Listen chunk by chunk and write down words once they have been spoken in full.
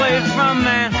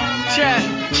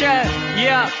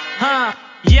Yeah,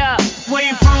 yeah, where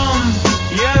you from?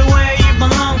 Yo, where you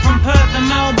belong? From Perth to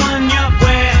Melbourne, yup,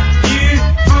 where you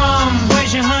from?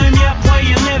 Where's your home, yup, where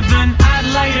you living?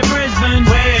 Adelaide to Brisbane,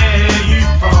 where you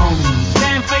from?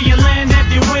 Stand for your land if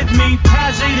you're with me,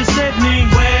 Tassie to Sydney,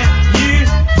 where you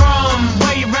from?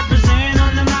 Where you represent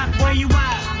on the map, where you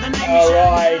at? The name you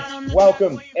Alright,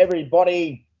 welcome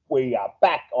everybody. We are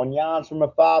back on Yarns from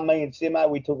Afar. Me and Simo,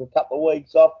 we took a couple of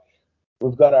weeks off.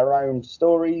 We've got our own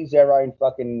stories, our own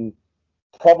fucking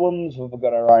problems. We've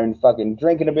got our own fucking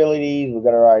drinking abilities. We've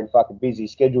got our own fucking busy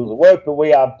schedules of work. But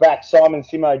we are back. Simon,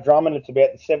 Simo, Drummond. It's about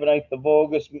the 17th of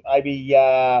August, maybe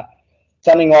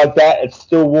something like that. It's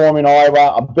still warm in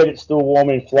Iowa. I bet it's still warm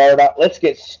in Florida. Let's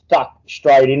get stuck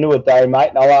straight into it, though, mate.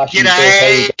 And I'll ask you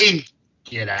first.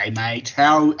 G'day, mate.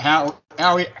 How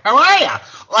are you?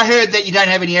 I heard that you don't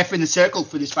have any F in the circle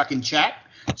for this fucking chat.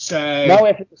 So no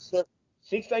F in the circle.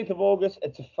 16th of August,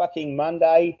 it's a fucking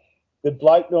Monday. The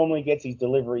bloke normally gets his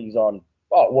deliveries on,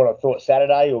 what I thought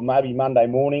Saturday or maybe Monday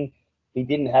morning. He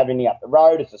didn't have any up the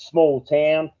road. It's a small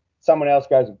town. Someone else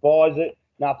goes and buys it.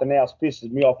 Nothing else pisses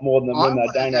me off more than when they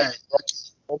don't have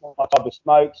all my type of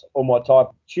smokes or my type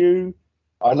of chew.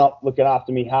 I'm not looking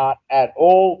after me heart at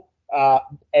all.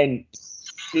 And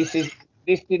this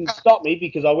didn't stop me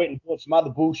because I went and bought some other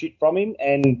bullshit from him,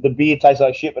 and the beer tastes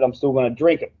like shit, but I'm still going to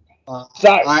drink it.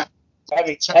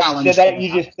 Having said that,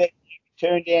 you just said you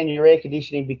turn down your air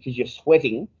conditioning because you're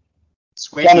sweating.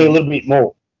 Tell me a little bit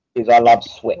more, because I love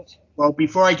sweat. Well,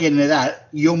 before I get into that,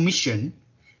 your mission,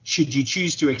 should you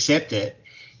choose to accept it,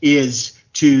 is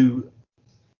to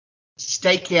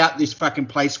stake out this fucking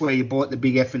place where you bought the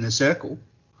big F in the circle,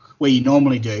 where you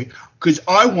normally do, because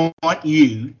I want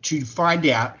you to find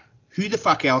out who the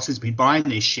fuck else has been buying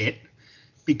this shit,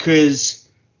 because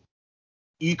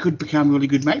you could become really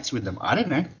good mates with them. I don't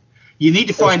know. You need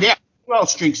to find out who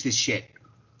else drinks this shit.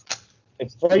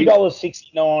 It's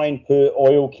 $3.69 per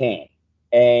oil can,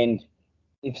 and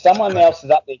if someone else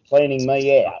is up there cleaning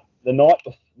me out,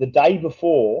 the day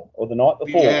before, or the night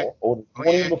before, or the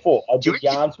morning before, I did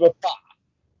Yarns with Afar.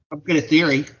 I've got a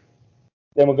theory.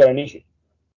 Then we've got an issue.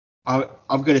 I've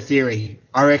got a theory.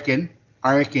 I reckon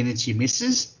it's your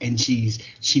missus, and she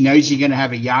knows you're going to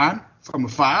have a yarn from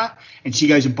afar, and she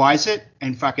goes and buys it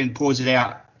and fucking pours it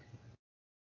out.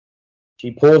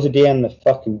 She pours it down the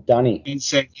fucking dunny. And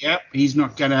said, yep, he's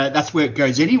not going to... That's where it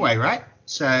goes anyway, right?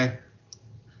 So...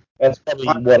 That's probably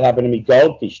what happened to me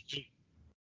goldfish.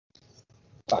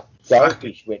 Fuck,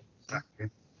 goldfish went.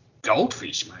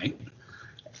 Goldfish, mate.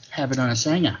 Have it on a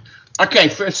sanger. Okay,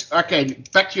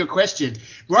 back to your question.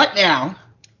 Right now,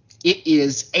 it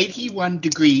is 81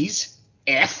 degrees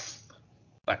F,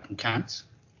 fucking cunts,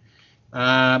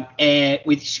 and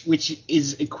which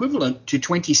is equivalent to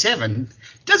 27.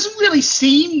 Doesn't really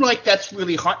seem like that's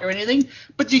really hot or anything,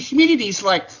 but the humidity is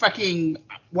like fucking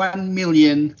 1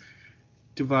 million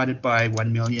divided by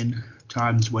 1 million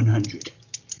times 100.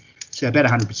 So about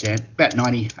 100%, about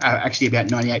 90, actually about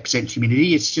 98%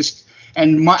 humidity. It's just,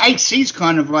 and my HC's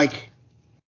kind of like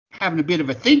having a bit of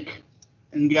a think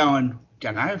and going,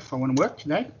 don't know if I want to work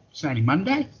today. It's only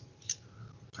Monday.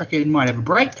 Fucking might have a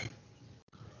break.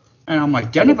 And I'm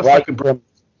like, don't have a fucking break.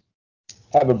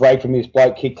 Have a break from this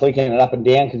bloke clicking it up and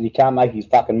down because he can't make his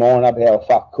fucking mind up how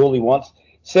fuck cool he wants.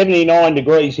 79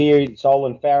 degrees here in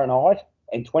Solon Fahrenheit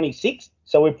and 26.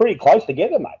 So we're pretty close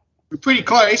together, mate. We're pretty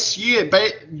close, yeah.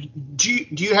 But do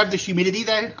you have the humidity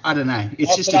though? I don't know. It's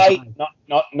not just today.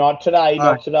 Not today.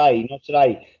 Not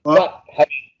today. But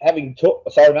having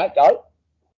talked, sorry, mate, go.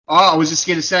 Oh, I was just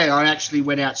going to say, I actually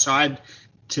went outside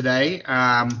today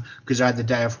because I had the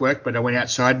day off work, but I went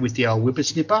outside with the old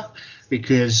whippersnipper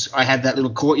because I had that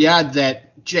little courtyard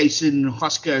that Jason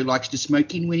Hosco likes to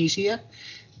smoke in when he's here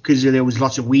because there was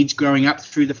lots of weeds growing up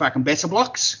through the fucking Besser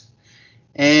blocks.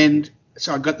 And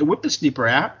so I got the whippersnipper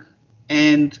out,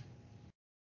 and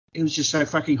it was just so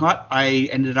fucking hot, I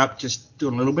ended up just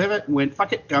doing a little bit of it and went,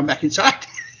 fuck it, going back inside.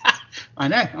 I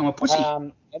know, I'm a pussy.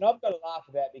 And I've got to laugh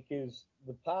about because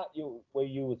the part where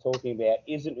you were talking about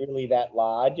isn't really that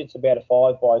large. It's about a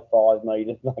 5 by 5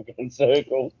 metre fucking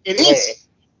circle. It is.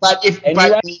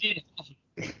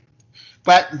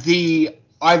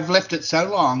 I've left it so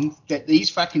long that these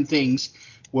fucking things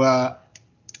were,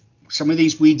 some of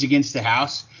these weeds against the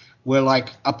house were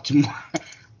like up to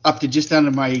just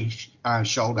under my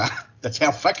shoulder. That's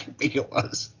how fucking big it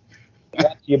was.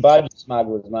 That's your budget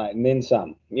smugglers, mate, and then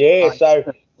some. Yeah,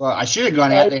 Well, I should have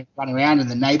gone out there and run around, and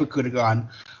the neighbour could have gone,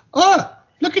 oh,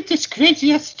 look at this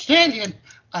crazy Australian.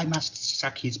 I must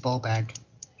suck his ball bag.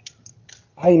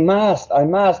 I must.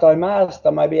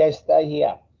 Maybe I stay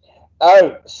here.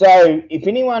 Oh, so if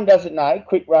anyone doesn't know,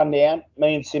 quick rundown.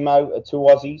 Me and Simo are two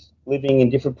Aussies living in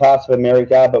different parts of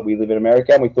America, but we live in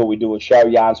America, and we thought we'd do a show,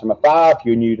 Yarns from Afar. If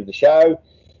you're new to the show,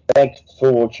 thanks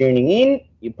for tuning in.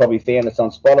 You probably found us on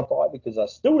Spotify because I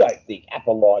still don't think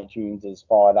Apple iTunes has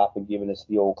fired up and given us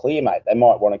the all clear, mate. They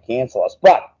might want to cancel us.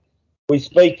 But we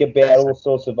speak about all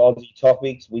sorts of Aussie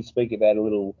topics. We speak about a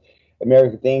little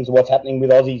American things, what's happening with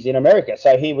Aussies in America.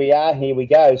 So here we are, here we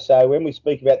go. So when we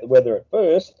speak about the weather at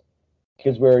first,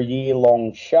 because we're a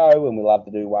year-long show and we love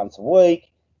to do once a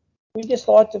week, we just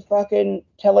like to fucking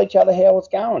tell each other how it's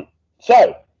going.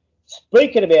 So,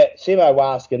 speaking about Simo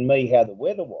asking me how the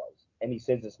weather was, and he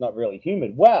says it's not really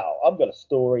humid. Well, I've got a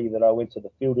story that I went to the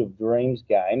Field of Dreams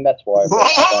game. That's why.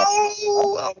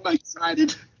 Whoa! I'm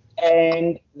excited.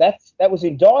 And that was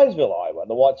in Dyersville, Iowa,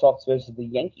 the White Sox versus the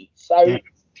Yankees. So, yeah.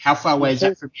 How far away is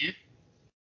that from you?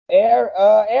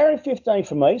 Hour and 15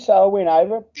 for me. So I went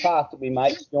over, parked with my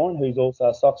mate John, who's also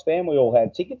a Sox fan. We all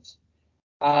had tickets.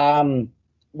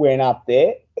 Went up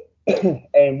there,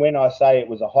 and when I say it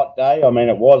was a hot day, I mean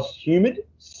it was humid,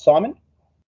 Simon.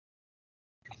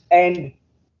 And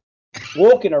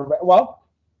walking around, well,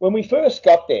 when we first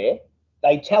got there,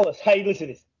 they tell us, hey, listen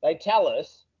to this. They tell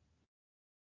us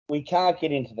we can't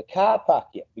get into the car park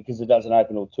yet because it doesn't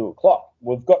open till 2 o'clock.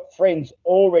 We've got friends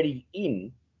already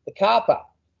in the car park.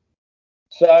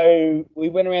 So we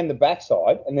went around the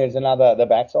backside, and there's the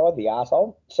backside, the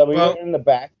arsehole. So we went in the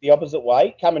back, the opposite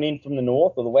way, coming in from the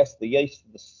north or the west, the east,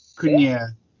 the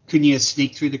south. Couldn't you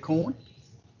sneak through the corn?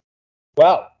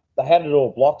 Well, they had it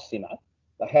all blocked, Simo.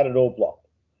 They had it all blocked.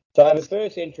 So the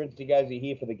first entrance, he goes, "Are you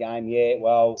here for the game?" Yeah,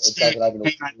 well, it doesn't open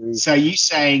till 2. So are you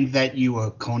saying that you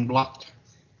were corn blocked?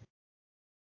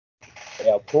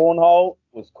 Our cornhole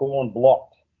was corn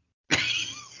blocked.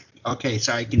 Okay,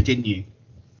 so I continue.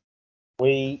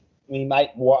 We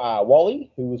mate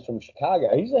Wally, who was from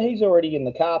Chicago, he's already in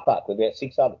the car park with about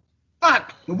 6 others.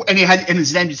 Fuck! And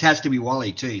his name just has to be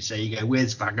Wally too. So you go,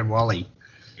 where's fucking Wally?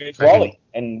 It's Wally,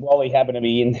 and Wally happened to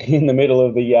be in the middle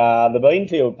of the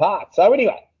Beanfield Park. So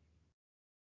anyway,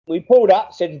 we pulled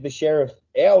up, said to the sheriff,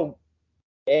 our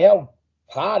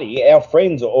party, our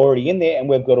friends are already in there, and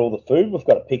we've got all the food. We've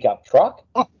got a pickup truck.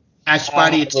 Oh, Ash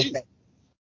party we've got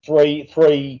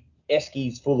three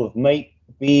eskies full of meat,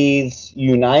 beers,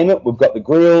 you name it. We've got the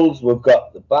grills, we've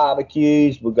got the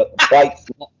barbecues, we've got the plates,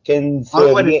 napkins,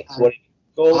 serviettes, whatever you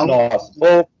call it, nice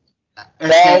fork,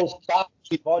 bowls, cups,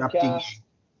 vodka.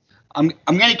 I'm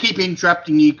going to keep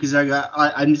interrupting you because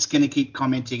I'm just going to keep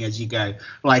commenting as you go.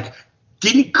 Like,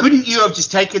 couldn't you have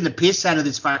just taken the piss out of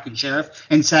this fucking sheriff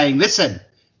and saying, listen,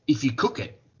 if you cook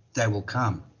it, they will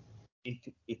come.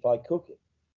 If I cook it,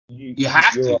 you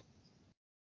have to.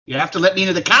 You have to let me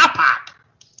into the car park.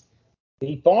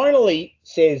 He finally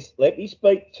says, let me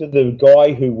speak to the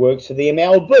guy who works for the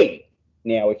MLB.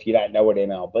 Now, if you don't know what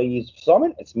MLB is,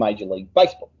 Simon, it's Major League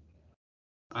Baseball.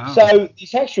 Oh. So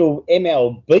this actual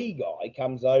MLB guy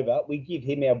comes over. We give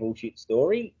him our bullshit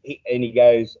story, and he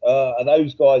goes, are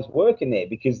those guys working there?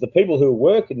 Because the people who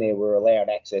were working there were allowed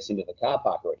access into the car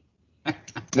park already.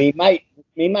 me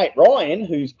mate Ryan,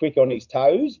 who's quick on his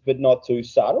toes but not too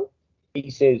subtle, he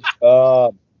says,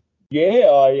 I'm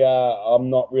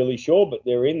not really sure, but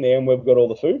they're in there and we've got all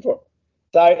the food for them.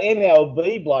 So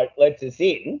MLB bloke lets us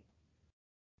in,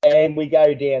 and we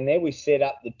go down there. We set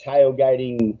up the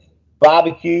tailgating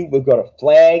barbecue. We've got a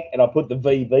flag, and I put the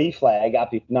VB flag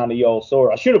up if none of y'all saw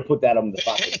it. I should have put that on the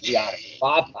fucking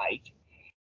article page.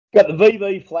 Got the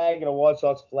VB flag and a White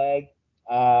Sox flag.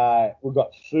 We've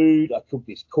got food. I cooked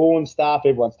this corn stuff.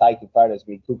 Everyone's taking photos of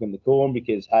me cooking the corn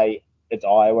because, hey, it's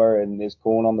Iowa and there's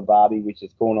corn on the barbie, which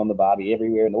is corn on the barbie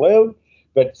everywhere in the world.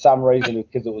 But for some reason,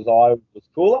 because it was Iowa, it was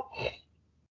cooler.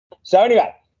 So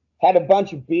anyway, had a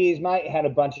bunch of beers, mate. Had a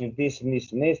bunch of this and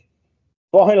this and this.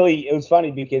 Finally, it was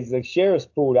funny because the sheriff's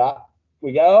pulled up.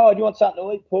 We go, oh, do you want something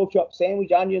to eat? Pork chop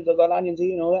sandwich, onions. I've got onions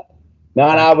here and all that.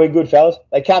 No, we're good, fellas.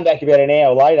 They come back about an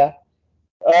hour later.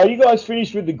 You guys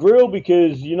finished with the grill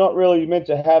because you're not really meant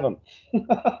to have them.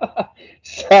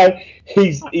 So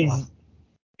he's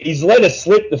let us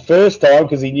slip the first time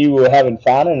because he knew we were having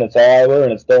fun and it's Iowa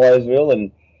and it's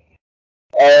Dyersville.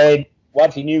 And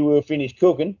once he knew we were finished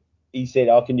cooking, he said,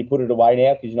 oh, can you put it away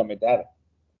now because you're not meant to have it.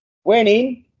 Went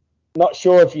in. Not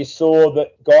sure if you saw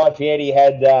that Guy Fieri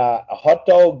had a hot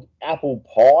dog apple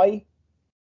pie.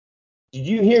 Did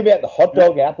you hear about the hot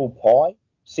dog apple pie?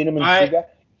 Cinnamon sugar?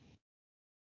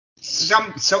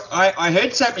 I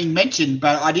heard something mentioned,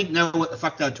 but I didn't know what the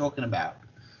fuck they were talking about.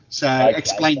 So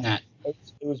explain that. It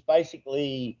was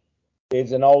basically,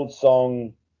 there's an old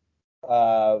song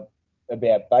about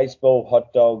baseball,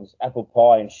 hot dogs, apple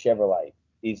pie, and Chevrolet.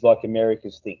 It's like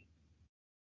America's thing.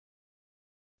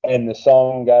 and the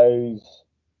song goes,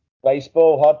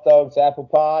 baseball, hot dogs, apple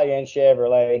pie, and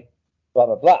Chevrolet, blah,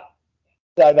 blah, blah.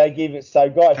 So they give it, so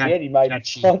Guy Fieri made hot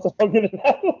dog in an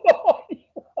apple pie.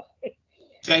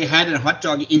 They had a hot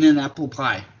dog in an apple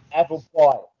pie. Apple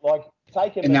pie. Like,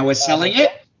 taking and they were selling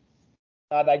it?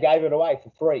 No, they gave it away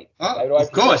for free. Oh,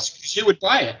 of course, because you would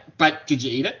buy it. But did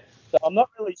you eat it? So I'm not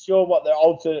really sure what the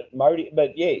alternate motive,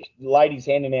 but yeah, ladies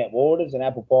handing out waters and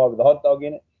apple pie with a hot dog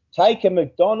in it. Take a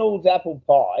McDonald's apple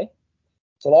pie,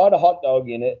 slide a hot dog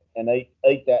in it, and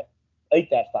eat that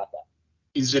fucker.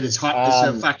 Is it as hot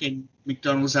as a fucking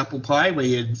McDonald's apple pie where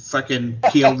you fucking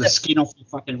peel the skin off the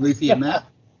fucking roof of your mouth?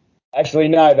 Actually,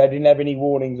 no, they didn't have any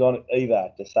warnings on it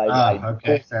either to say that.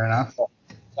 Okay, fair enough. So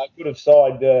I could have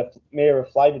sided Mayor of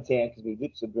Flavortown because my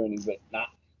lips are burning, but nah.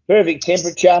 Perfect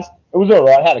temperature. It was all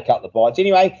right. Had a couple of bites.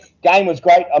 Anyway, game was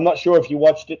great. I'm not sure if you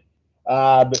watched it.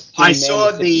 But I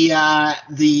saw the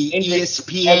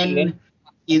ESPN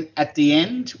at the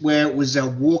end where it was a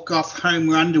walk-off home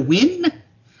run to win.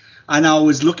 And I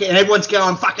was looking, and everyone's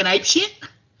going fucking apeshit.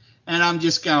 And I'm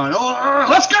just going, oh,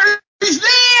 let's go. He's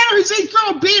there. He's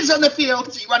throwing beers on the field.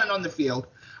 He's running on the field.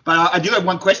 But I do have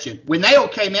one question. When they all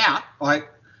came out,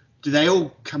 do they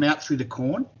all come out through the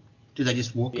corn? Do they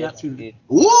just walk out through the...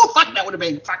 Ooh, fuck, that would have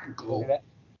been fucking cool.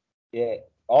 Yeah.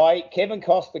 Kevin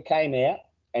Costa came out,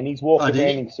 and he's walking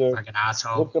around in circles. Like an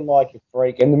asshole. Looking like a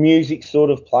freak. And the music's sort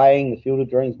of playing, the Field of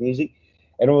Dreams music.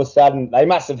 And all of a sudden, they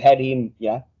must have had him,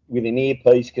 with an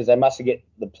earpiece because they must have get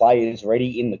the players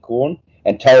ready in the corn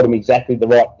and told them exactly the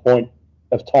right point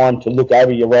of time to look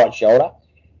over your right shoulder.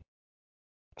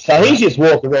 So he's just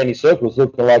walking around in circles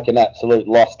looking like an absolute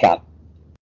lost cunt.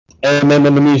 And then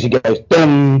when the music goes,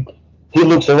 boom, he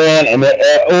looks around and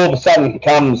all of a sudden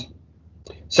comes,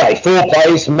 say, 4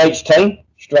 players from each team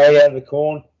straight out of the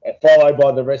corn and followed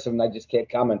by the rest of them. They just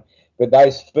kept coming. But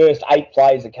those first 8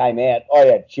 players that came out, I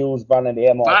had chills running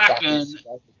down my fucking...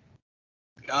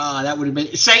 Oh, that would have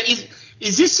been... So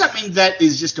is this something that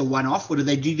is just a one-off, or do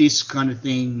they do this kind of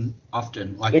thing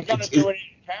often? Like they're going to do it.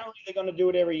 Apparently, they're going to do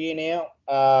it every year now.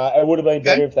 It would have been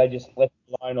better if they just left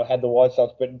it alone or had the White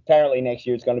Sox, but apparently next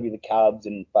year it's going to be the Cubs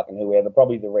and fucking whoever.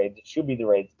 Probably the Reds. It should be the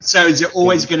Reds. So is it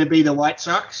always going to be the White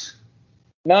Sox?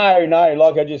 No.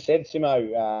 Like I just said,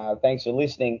 Simo, thanks for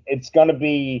listening. It's going to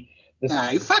be...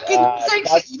 thanks.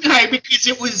 Because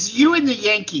it was you and the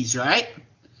Yankees, right?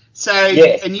 So,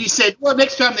 yes. And you said, well,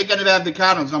 next time they're going to have the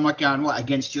Cardinals. I'm like going, what,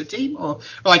 against your team? Or,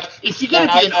 like, if you're going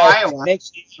to be in Iowa.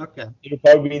 Next year, it'll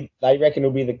probably be, they reckon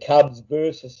it'll be the Cubs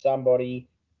versus somebody.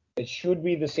 It should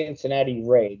be the Cincinnati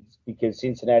Reds because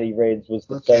Cincinnati Reds was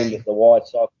the team that the White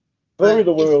Sox through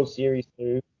the World Series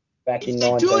to back in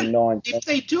 1990. If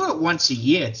they do it once a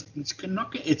year, it's going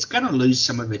to lose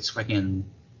some of its fucking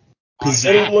pizzazz.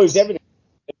 It'll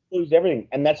lose everything.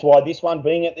 And that's why this one,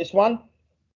 being at this one,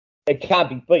 it can't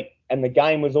be beat. And the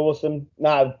game was awesome.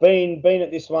 No, being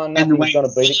at this one, nothing's going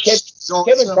to beat it.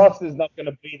 Kevin Costner's not going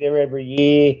to be there every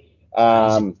year.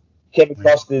 Kevin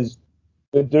Costner's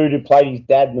the dude who played his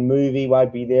dad in the movie,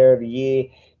 won't be there every year.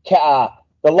 The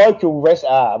local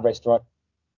restaurant,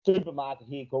 supermarket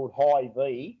here called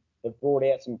Hy-Vee, have brought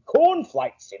out some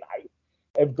cornflakes,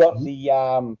 They've got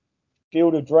the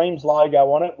Field of Dreams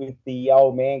logo on it with the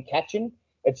old man catching.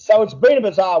 It's been a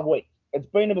bizarre week. And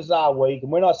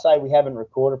when I say we haven't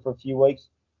recorded for a few weeks,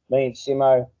 me and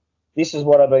Simo, this is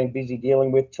what I've been busy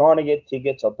dealing with, trying to get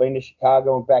tickets. I've been to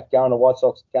Chicago and back going to White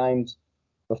Sox games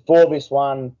before this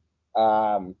one,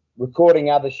 recording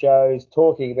other shows,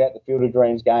 talking about the Field of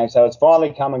Dreams game. So it's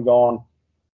finally come and gone.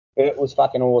 It was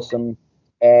fucking awesome.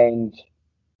 And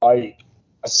I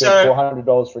spent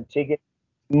 $400 for a ticket.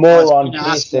 More on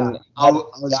this. I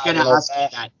was going to ask you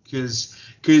that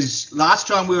because last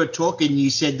time we were talking, you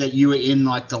said that you were in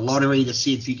like the lottery to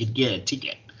see if you could get a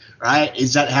ticket, right?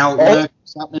 Is that how it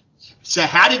works? So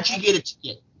how did you get a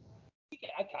ticket?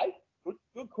 Okay,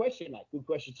 good question, mate. Good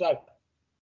question. So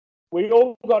we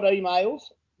all got emails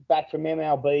back from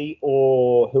MLB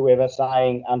or whoever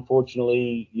saying,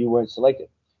 unfortunately, you weren't selected.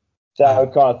 So I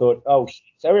kind of thought, oh, shit.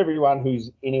 So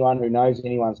anyone who knows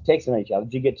anyone's texting each other,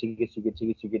 did you get tickets? You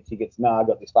get tickets. No, I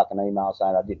got this fucking email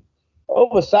saying I didn't.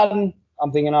 All of a sudden,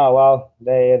 I'm thinking, oh, well,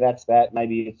 that's that.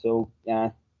 Maybe it's all,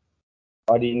 I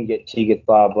didn't get tickets,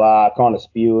 blah, blah, kind of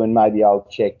spewing. Maybe I'll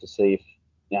check to see if,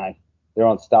 they're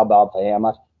on StubHub for how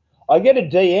much. I get a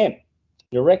DM,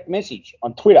 direct message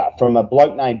on Twitter from a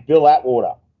bloke named Bill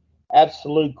Atwater.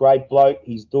 Absolute great bloke.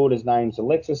 His daughter's name's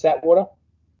Alexis Atwater.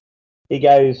 He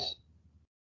goes,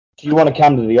 do you want to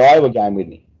come to the Iowa game with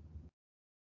me?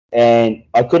 And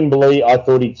I couldn't believe, I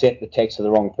thought he'd sent the text to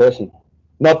the wrong person.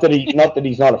 Not that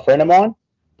he's not a friend of mine,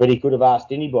 but he could have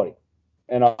asked anybody.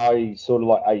 And I sort of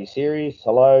like, are you serious?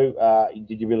 Hello?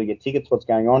 Did you really get tickets? What's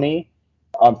going on here?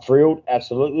 I'm thrilled.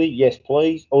 Absolutely. Yes,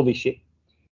 please. All this shit.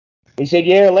 He said,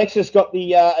 yeah, Alexis got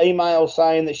the email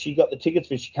saying that she got the tickets,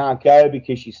 but she can't go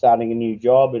because she's starting a new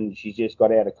job and she's just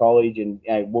got out of college and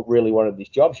really wanted this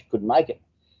job. She couldn't make it.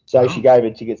 So she gave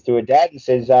her tickets to her dad and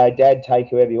says, Dad, take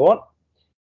whoever you want.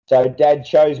 So Dad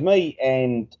chose me,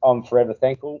 and I'm forever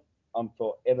thankful. I'm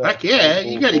forever Heck yeah,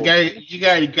 thankful you got to for- go. You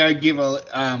got to go give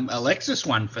Alexis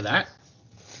one for that.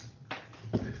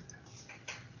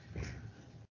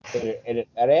 Better edit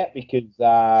that out because,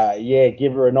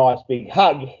 give her a nice big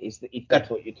hug if that's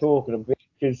what you're talking about.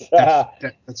 Because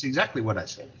That's exactly what I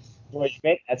said. what you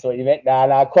meant. That's what you meant.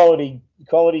 No, quality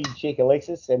chick,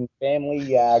 Alexis, and family,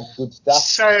 good stuff.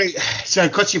 So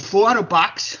it cost you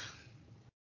 $400,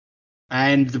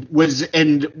 and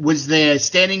was there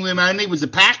standing room only? Was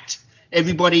it packed?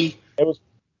 Everybody It was.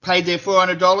 paid their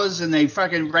 $400 and they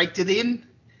fucking raked it in.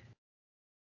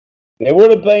 There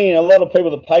would have been a lot of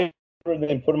people that paid for it and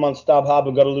then put them on StubHub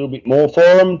and got a little bit more for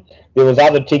them. There was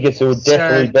other tickets that were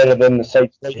definitely better than the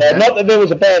seats we had. Not that there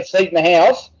was a bad seat in the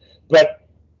house, but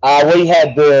we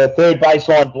had the third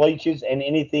baseline bleachers, and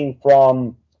anything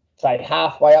from, say,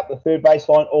 halfway up the third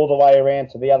baseline all the way around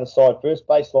to the other side first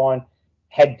baseline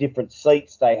had different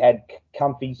seats. They had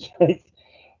comfy seats.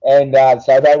 And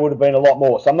so they would have been a lot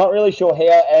more. So I'm not really sure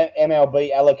how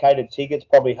MLB allocated tickets.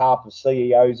 Probably half of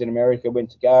CEOs in America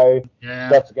got to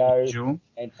go, Sure.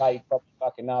 and paid probably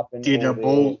fucking nothing. Did a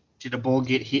ball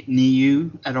get hit near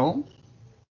you at all?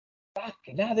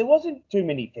 No, there wasn't too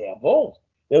many foul balls.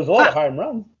 There was a lot of home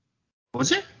runs.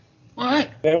 Was it? All right.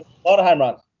 There was a lot of home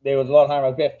runs.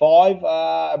 About 5.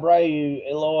 Abreu,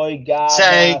 Eloy,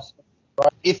 Gardner.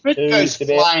 If it goes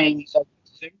flying,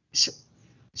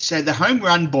 so the home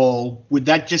run ball, would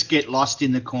that just get lost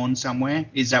in the corn somewhere?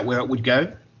 Is that where it would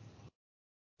go?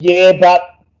 Yeah, but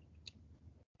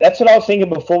that's what I was thinking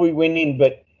before we went in.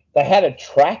 But they had a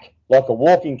track, like a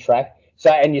walking track.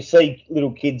 So, and you see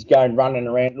little kids running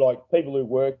around, like people who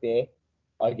work there,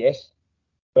 I guess.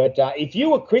 But if you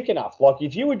were quick enough, like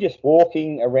if you were just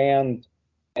walking around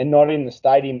and not in the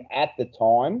stadium at the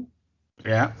time,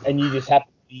 yeah, and you just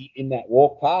happened to be in that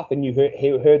walk path and you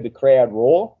heard the crowd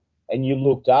roar and you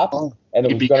looked up and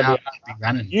it was going to be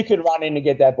running, you could run in and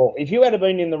get that ball. If you had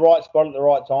been in the right spot at the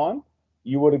right time,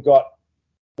 you would have got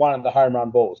one of the home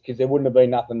run balls because there wouldn't have been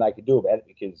nothing they could do about it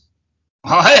because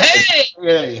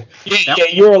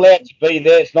you're allowed to be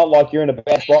there. It's not like you're in a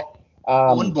bad spot.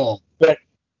 Ball.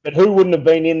 But who wouldn't have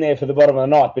been in there for the bottom of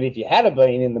the ninth? But if you had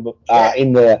been in the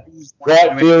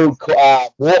right field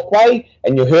walkway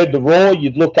and you heard the roar,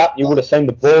 you'd look up, you would have seen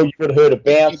the ball, you would have heard a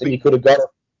bounce, and you could have got it.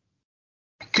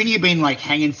 Couldn't you have been like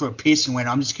hanging for a piss and went,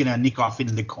 I'm just gonna nick off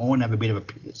into the corner, have a bit of a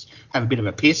piss,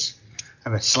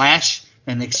 have a slash,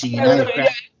 and next thing you know,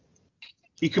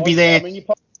 you could be there. I mean, you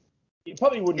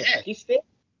probably wouldn't have pissed there,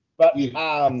 but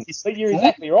you're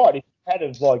exactly right. If you had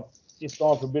just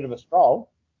gone for a bit of a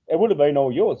stroll, it would have been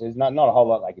all yours. There's not a whole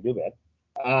lot they could do about it.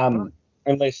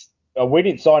 Unless we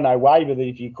didn't sign no waiver that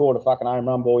if you caught a fucking home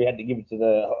run ball, you had to give it to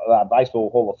the Baseball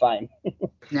Hall of Fame.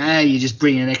 No, you just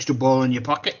bring an extra ball in your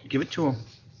pocket, give it to them.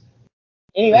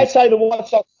 Anyway, so the White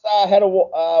Sox had a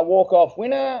walk-off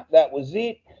winner. That was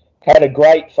it. Had a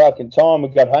great fucking time. We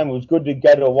got home. It was good to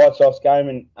go to a White Sox game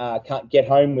and can't get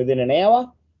home within an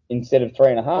hour instead of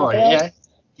 3.5 hours. Yeah.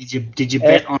 Did you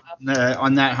bet on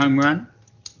that home run?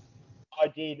 I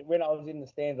did. When I was in the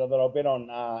stands, I thought I bet on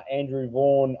Andrew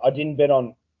Vaughan. I didn't bet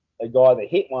on a guy that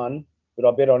hit one, but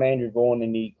I bet on Andrew Vaughan,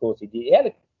 and of course he did. He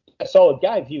had a solid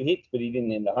game, a few hits, but he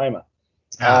didn't end a homer.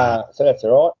 So that's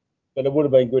all right. But it would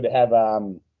have been good to have.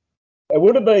 It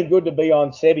would have been good to be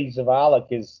on Sebi Zavala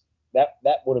because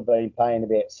that would have been paying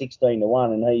about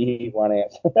 16-1, and he hit one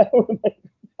out. So that would have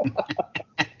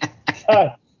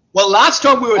been. Well, last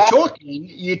time we were talking,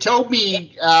 you told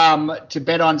me to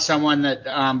bet on someone that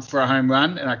for a home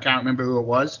run, and I can't remember who it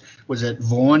was. Was it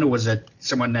Vaughan or was it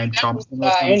someone named Thompson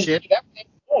or some shit?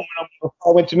 I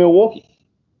went to Milwaukee.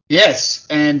 Yes,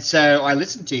 and so I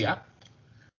listened to you,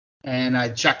 and I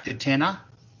chucked a tenner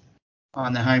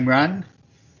on the home run,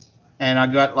 and I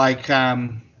got like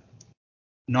 80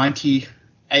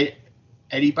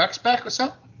 bucks back or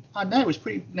something. I know it was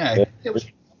pretty. No, it was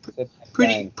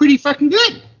pretty fucking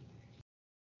good.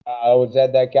 I was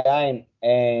at that game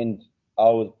and I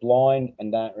was blind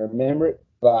and don't remember it,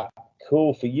 but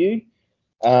cool for you.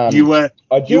 You were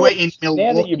in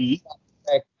Milwaukee.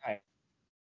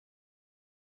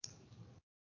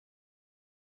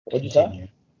 What'd you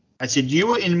say? I said you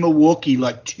were in Milwaukee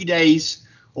like 2 days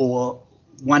or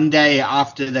 1 day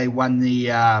after they won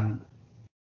the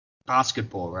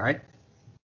basketball, right?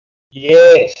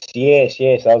 Yes.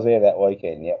 I was there that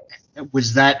weekend. Yep.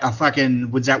 Was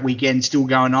that weekend still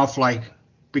going off like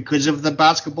because of the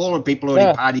basketball, or people already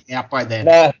No, partying out by then?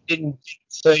 no, didn't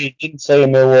see a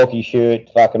Milwaukee shirt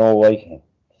fucking all weekend.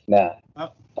 No,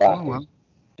 Oh, fuck well.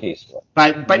 yes.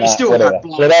 But you No, still whatever. got So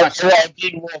like that's why I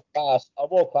did walk past. I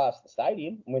walked past the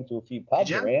stadium and went to a few pubs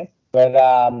you? around. But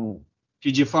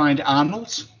Did you find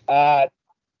Arnold's?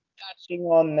 touching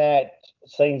on that,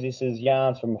 seems this is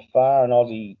Yarns from Afar, an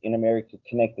Aussie in America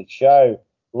connected show.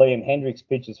 Liam Hendricks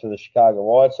pitches for the Chicago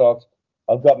White Sox.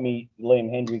 I've got me Liam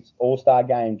Hendricks All-Star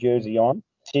Game jersey on,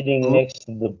 sitting next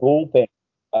to the bullpen.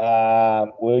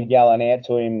 We're yelling out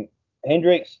to him,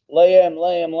 Hendricks,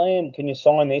 Liam, can you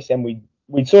sign this? And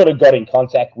we sort of got in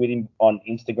contact with him on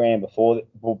Instagram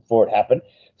before it happened.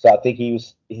 So I think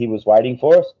he was waiting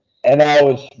for us. And I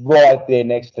was right there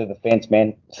next to the fence,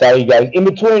 man. So he goes, in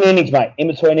between innings, mate, in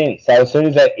between innings. So as soon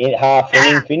as that half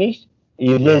inning finished,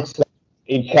 he looks,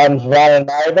 he comes running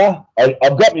over.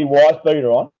 I've got my wife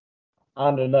beater on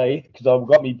underneath because I've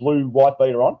got my blue white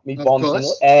beater on, my Bond singlet,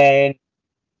 and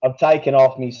I've taken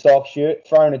off my sock shirt,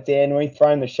 thrown it down to him,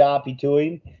 thrown the Sharpie to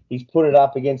him. He's put it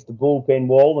up against the bullpen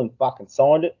wall and fucking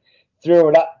signed it.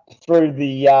 Threw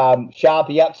the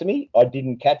Sharpie up to me. I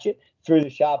didn't catch it. Threw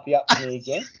the Sharpie up to me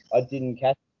again. I didn't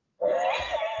catch it.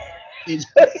 The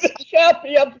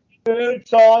Sharpie up the third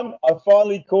time. I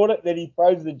finally caught it. Then he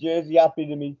throws the jersey up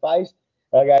into my face.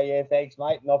 I go, yeah, thanks,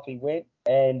 mate. And off he went.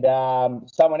 And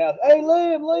someone else, hey,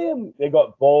 Liam. They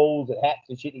got balls and hats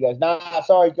and shit. He goes, nah,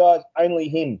 sorry, guys, only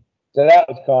him. So that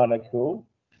was kind of cool.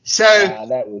 So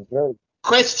that was very.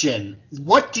 Question: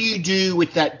 what do you do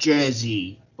with that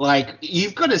jersey? Like,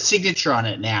 you've got a signature on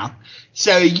it now,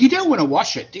 so you don't want to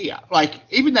wash it, do you? Like,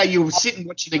 even though you were sitting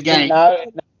watching the game,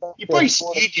 you probably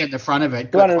spewed down the front of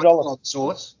it. $200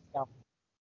 sauce.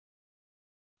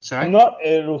 Sorry? I'm not.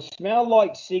 It'll smell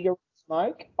like cigarette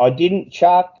smoke. I didn't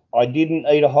chuck. I didn't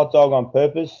eat a hot dog on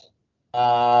purpose.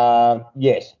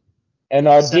 Yes, and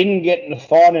I didn't get in a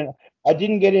fight. I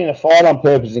didn't get in a fight on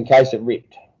purpose in case it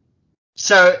ripped.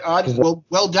 So,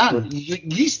 well done.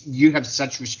 You have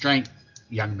such restraint,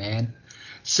 young man.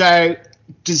 So,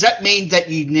 does that mean that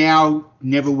you now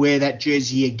never wear that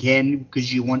jersey again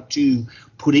because you want to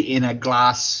put it in a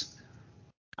glass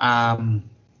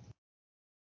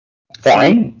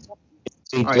Fine.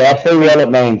 Exactly what it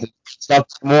means. It's not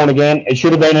worn again. It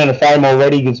should have been in a frame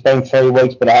already. It's been 3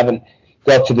 weeks, but I haven't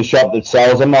got to the shop that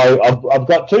sells them. I've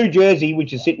got 2 jersey,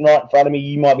 which is sitting right in front of me.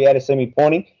 You might be able to see me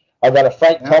pointing. I've got a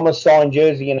Frank Thomas signed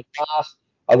jersey in a glass.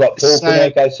 I've got Paul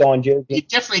Konerko signed jersey. You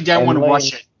definitely don't want to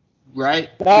wash it, right?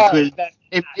 No, because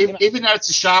even though it's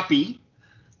a Sharpie,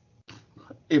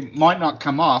 it might not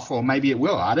come off, or maybe it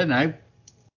will. I don't know.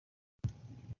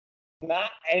 Nah,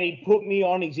 and he put me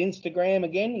on his Instagram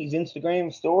again, his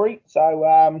Instagram story.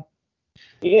 So,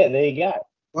 yeah, there you go.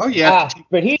 Well, yeah,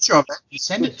 but here's you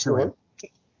send it to him.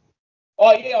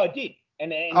 Oh, yeah, I did.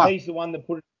 And he's the one that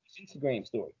put it on his Instagram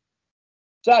story.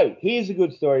 So, here's a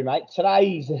good story, mate.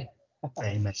 Today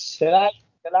famous.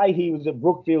 Today he was at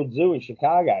Brookfield Zoo in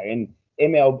Chicago, and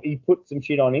he put some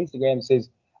shit on Instagram and says,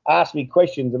 ask me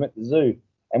questions, I'm at the zoo.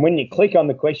 And when you click on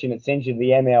the question, it sends you the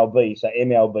MLB. So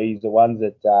MLB is the ones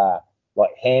that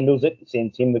handles it and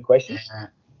sends him the question. Yeah.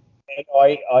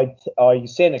 And I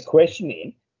sent a question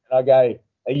in, and I go,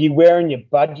 are you wearing your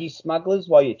budgie smugglers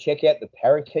while you check out the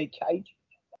parakeet cage?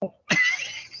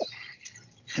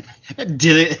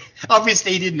 Did it?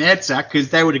 Obviously, he didn't answer because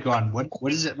they would have gone, what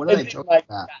is it? What are they talking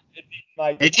about?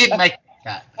 It didn't make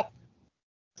the cut.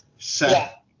 So,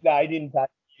 no, he didn't touch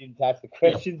the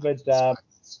question, but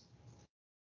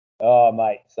oh,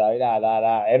 mate. So,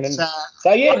 no. And then,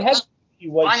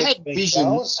 I had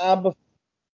visions.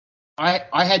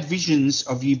 I had visions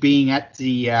of you being at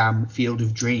the Field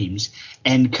of Dreams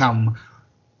and come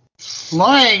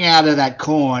flying out of that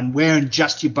corn wearing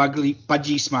just your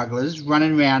budgie smugglers,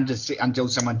 running around until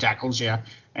someone tackles you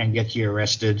and gets you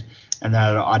arrested, and then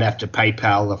I'd have to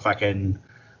PayPal the fucking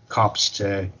cops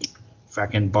to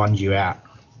fucking bond you out.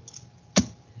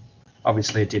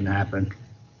 Obviously, it didn't happen.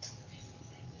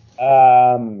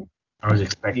 I was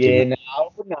expecting. Yeah, no, I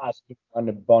wouldn't ask you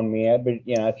to bond me out, but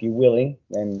if you're willing,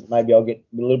 then maybe I'll get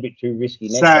a little bit too risky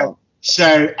next time.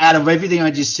 So, out of everything I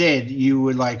just said, you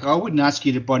were like, I wouldn't ask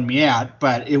you to bond me out,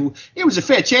 but it was a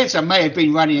fair chance I may have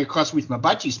been running across with my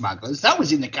budgie smugglers. That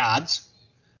was in the cards.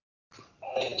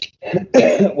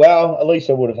 Well, at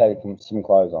least I would have had some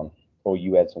clothes on, or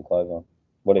you had some clothes on,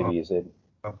 whatever you said.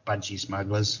 Budgie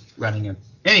smugglers running them.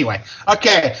 Anyway,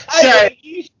 okay. So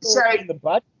in the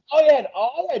budgie. I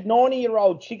had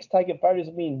 90-year-old chicks taking photos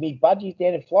of me in big budgies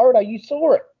down in Florida. You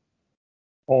saw it.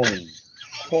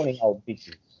 Corny old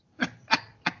bitches.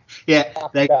 Yeah, Fucked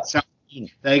up.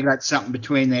 they got something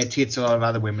between their tits a lot of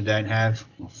other women don't have.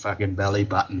 A fucking belly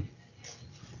button.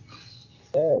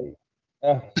 Hey.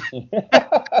 You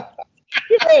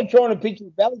were trying to picture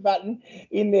the belly button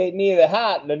in there near the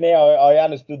heart, and now I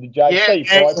understood the joke. Yeah, Steve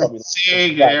Fry probably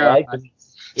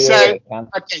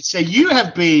so you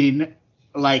have been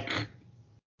like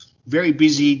very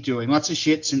busy doing lots of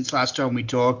shit since last time we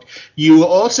talked. You were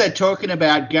also talking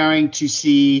about going to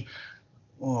see,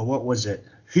 what was it?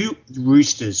 Who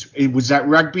Roosters? Was that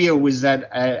rugby or was that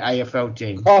a AFL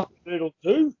team? Cock-a-doodle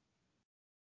too.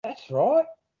 That's right.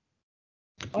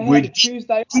 I had a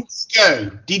Tuesday.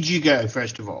 Did you go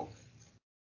first of all?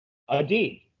 I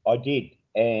did.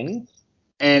 And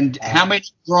how many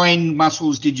groin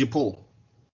muscles did you pull?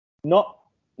 Not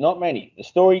many. The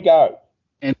story goes.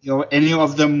 And any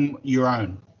of them your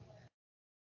own?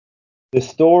 The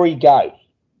story goes.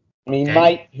 My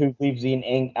mate who lives in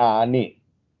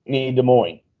near Des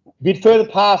Moines, a bit further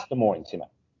past Des Moines, Simon.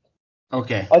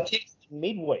 Okay. I texted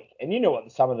midweek, and you know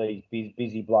what some of these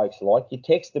busy blokes are like. You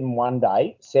text them one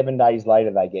day, 7 days later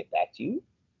they get back to you.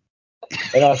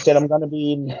 And I said I'm going to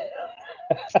be in.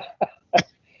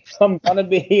 I'm going to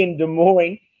be in Des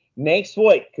Moines next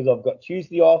week because I've got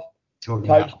Tuesday off.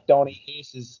 Coach Donnie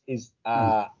Hess answered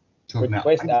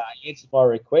my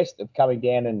request of coming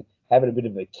down and having a bit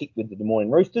of a kick with the Des Moines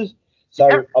Roosters.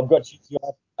 So I've got Tuesday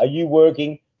off. Are you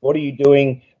working? What are you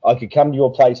doing? I could come to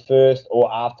your place first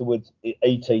or afterwards,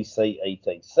 etc.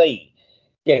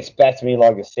 Gets back to me,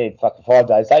 like I said, 5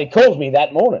 days later. He calls me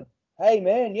that morning. Hey,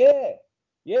 man, yeah,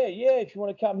 if you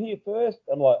want to come here first.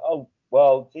 I'm like, oh,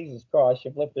 well, Jesus Christ,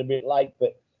 you've left it a bit late,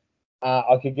 but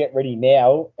I could get ready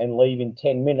now and leave in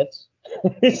 10 minutes.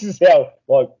 This is how,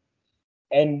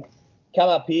 and come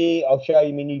up here. I'll show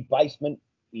you my new basement.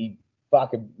 You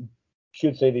fucking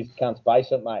should see this cunt's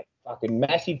basement, mate. Fucking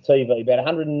massive TV, about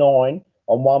 109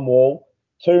 on one wall,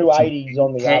 280s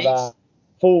on the other,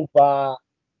 full bar.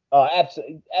 Oh,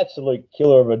 absolute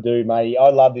killer of a dude, mate.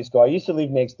 I love this guy. He used to live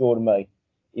next door to me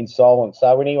in Solent.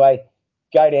 So anyway,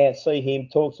 go down, see him,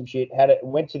 talk some shit.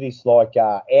 Went to this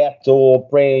outdoor,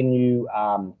 brand new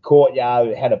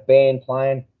courtyard. Had a band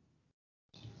playing,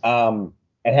 and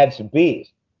had some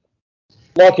beers.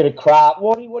 Like at a craft.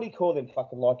 What do you call them?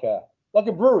 Fucking like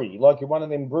a brewery, like one of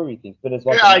them brewery things, but it's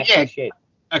like a shed.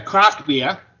 A craft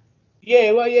beer.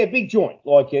 Yeah, well, yeah, big joint,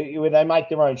 like where they make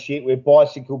their own shit, where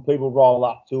bicycle people roll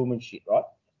up to them and shit, right?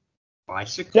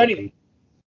 Bicycle.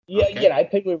 Yeah, okay. You know,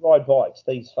 people who ride bikes,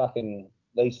 these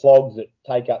flogs that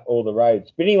take up all the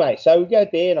roads. But anyway, so we go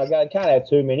there and I go, I can't have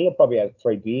too many. I'll probably have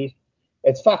 3 beers.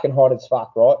 It's fucking hot as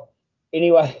fuck, right?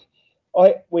 Anyway,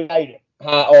 we ate.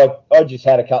 I just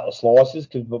had a couple of slices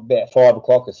because about 5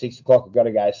 o'clock or 6 o'clock I've got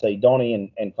to go see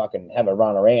Donnie and fucking have a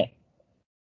run around.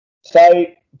 So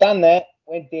done that,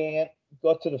 went down,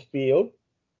 got to the field,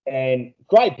 and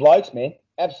great blokes, man.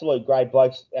 Absolute great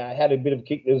blokes. Had a bit of a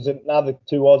kick. There was another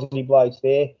 2 Aussie blokes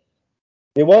there.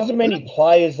 There wasn't many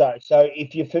players, though. So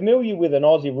if you're familiar with an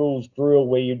Aussie rules drill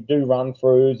where you do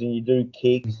run-throughs and you do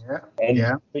kicks, but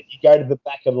you go to the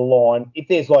back of the line, if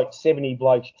there's like 70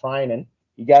 blokes training,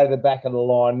 you go to the back of the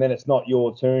line, then it's not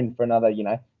your turn for another,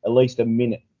 at least a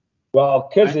minute. Well,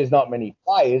 because there's not many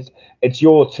players, it's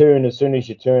your turn as soon as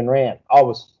you turn around. I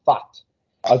was fucked.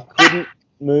 I couldn't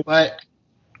move. But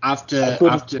I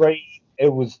couldn't breathe.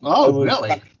 It was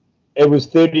really? It was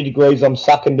 30 degrees. I'm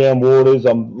sucking down waters.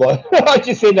 I'm like, I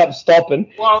just end up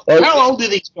stopping. Well, how old are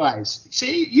these guys?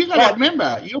 See, you got to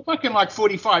remember, you're fucking like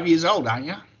 45 years old, aren't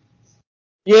you?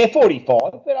 Yeah,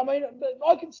 45. But I mean,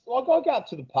 I go up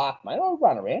to the park, mate. I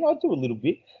run around. I do a little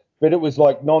bit, but it was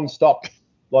like non-stop,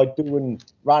 like doing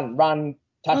run,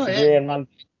 touch the ground, run,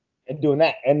 and doing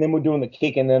that. And then we're doing the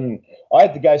kick, and then I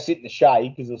had to go sit in the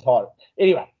shade because it was hot.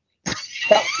 Anyway, a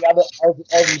couple of the other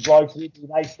Aussie blokes with me,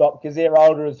 they stopped because they're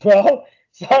older as well.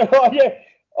 So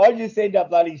I just end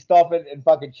up bloody stopping and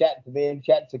fucking chatting to them,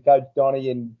 chatting to Coach Donnie,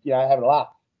 and having a laugh.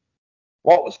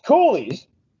 What was cool is,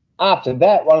 after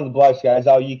that, one of the blokes goes,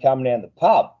 "Oh, you coming down the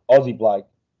pub?" Aussie bloke,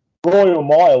 Royal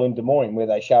Mile in Des Moines, where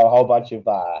they show a whole bunch of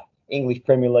English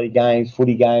Premier League games,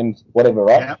 footy games, whatever,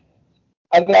 right? Yeah.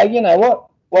 I go, you know what?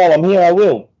 While I'm here, I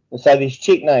will. And so this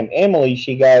chick named Emily,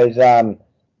 she goes,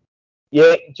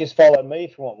 yeah, just follow me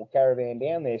if you want. We'll caravan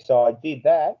down there. So I did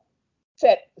that.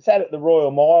 Sat at the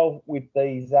Royal Mile with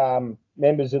these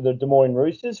members of the Des Moines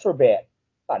Roosters for about,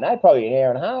 I don't know, probably an hour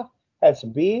and a half. Had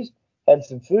some beers, had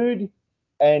some food,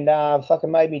 and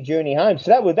fucking made me journey home.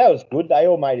 So that was good. They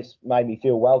all made me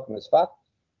feel welcome as fuck.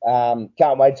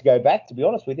 Can't wait to go back, to be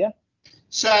honest with you.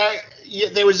 So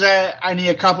there was only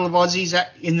a couple of Aussies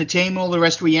in the team. All the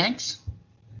rest were Yanks?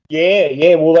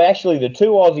 Yeah. Well, actually, the 2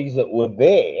 Aussies that were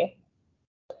there,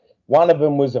 one of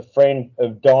them was a friend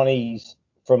of Donnie's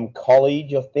from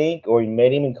college, I think, or he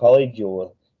met him in college,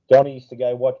 or Donnie used to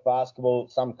go watch basketball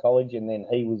at some college, and then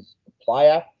he was a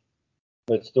player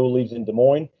that still lives in Des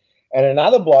Moines. And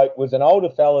another bloke was an older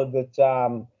fella that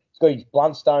he's got his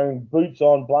Blundstone boots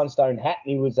on, Blundstone hat,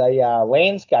 and he was a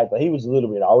landscaper. He was a little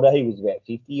bit older. He was about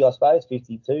 50, I suppose,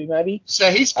 52 maybe.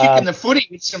 So he's kicking the footy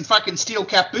with some fucking steel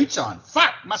cap boots on.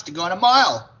 Fuck, must have gone a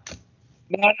mile.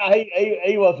 No,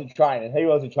 he wasn't training. He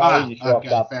wasn't training. He just rocked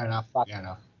up. Fair enough.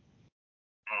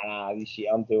 This shit,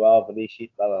 I'm too old for this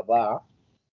shit, blah, blah, blah.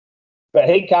 But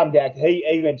he come down,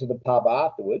 he went to the pub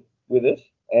afterwards with us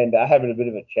and having a bit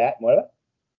of a chat and whatever.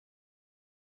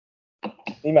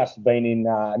 He must have been in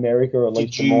America or at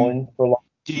least Des Moines for a long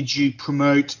time.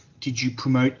 Did you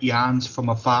promote yarns from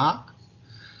afar?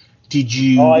 Did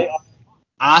you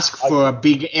ask for a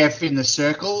big F in the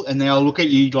circle and they'll look at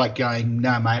you like going,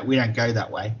 no, mate, we don't go that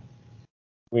way?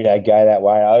 We don't go that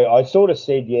way. I sort of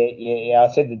said, yeah.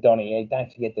 I said to Donnie,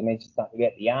 don't forget to mention something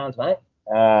about the yarns, mate.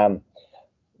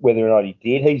 Whether or not he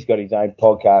did, he's got his own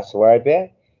podcast to worry about.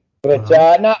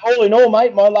 But, no, all in all,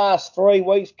 mate, my last 3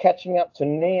 weeks catching up to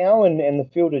now and the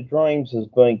Field of Dreams has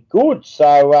been good.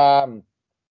 So,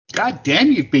 God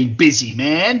damn, you've been busy,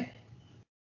 man.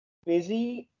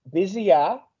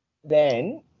 Busier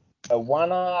than a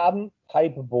one-arm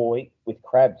paper boy with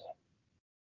crabs.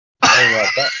 Like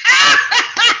that.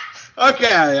 Okay,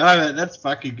 that's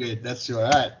fucking good. That's all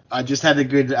right. I just had a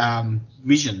good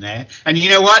vision there. And you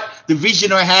know what? The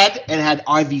vision I had, it had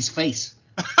Ivy's face.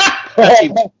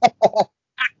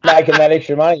 Making that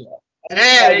extra money.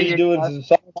 Yeah, he's doing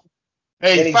some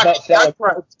hey,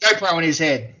 GoPro on his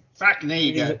head. Fucking there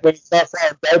you go. When he's not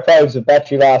selling GoPros, the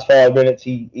battery lasts 5 minutes.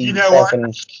 You know what?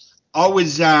 I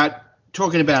was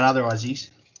talking about other Aussies.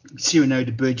 Cyrano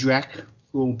de Bergerac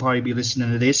will probably be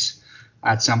listening to this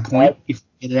at some point if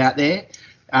we get it out there.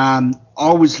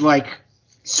 I was like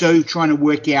trying to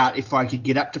work out if I could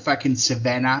get up to fucking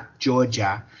Savannah,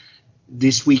 Georgia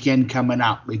this weekend coming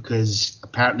up because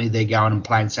apparently they're going and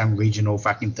playing some regional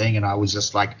fucking thing, and I was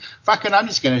just like, fucking, I'm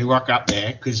just going to rock up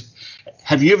there because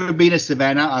have you ever been to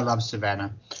Savannah? I love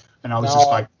Savannah. And I was just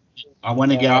like, I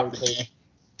want to get up there,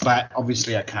 but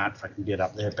obviously I can't fucking get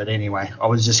up there. But anyway, I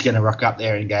was just going to rock up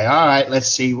there and go, all right, let's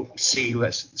see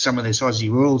some of this Aussie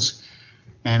rules.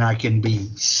 And I can be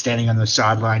standing on the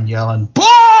sideline yelling,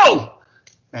 ball!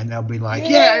 And they'll be like,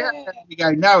 yeah. And we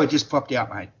go, no, it just popped out,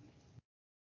 mate.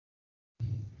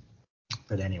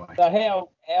 But anyway. So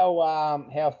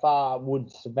how far would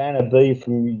Savannah be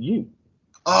from you?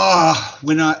 Oh,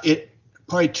 it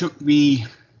probably took me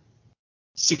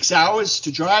 6 hours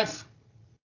to drive,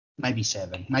 maybe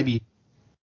 7, maybe.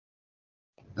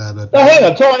 Hang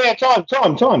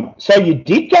on, time. So you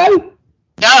did go?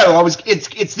 No,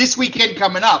 It's this weekend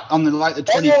coming up on the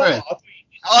 21st.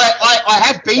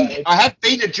 I have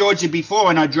been to Georgia before,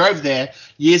 and I drove there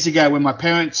years ago when my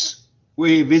parents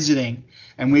were visiting.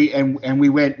 And we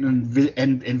went and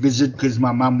visited because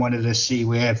my mum wanted to see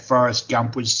where Forrest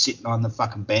Gump was sitting on the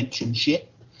fucking bench and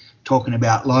shit, talking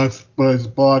about life was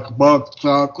like a box of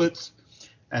chocolates.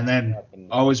 And then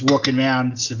I was walking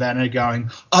around Savannah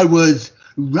going, I was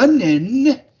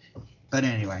running. But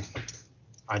anyway,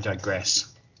 I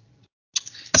digress.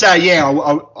 So, yeah,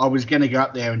 I was going to go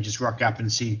up there and just rock up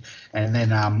and see, and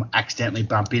then accidentally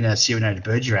bump into Cyrano de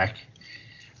Bergerac.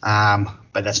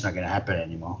 But that's not going to happen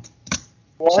anymore.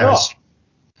 Why not?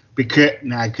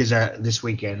 Because this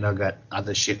weekend I got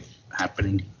other shit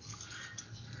happening.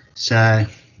 So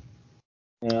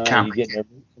you getting a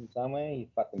route from somewhere? You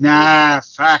fucking no.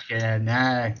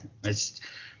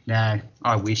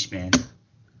 I wish, man.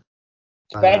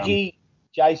 Spadgy,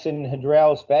 Jason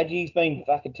Hadrell Spadgy's been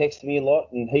fucking texting me a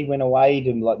lot, and he went away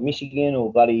to like Michigan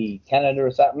or bloody Canada or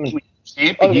something.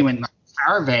 He went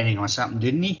caravanning or something,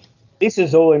 didn't he? This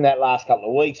is all in that last couple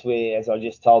of weeks where, as I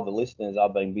just told the listeners,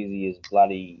 I've been busy as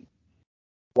bloody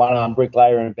one-armed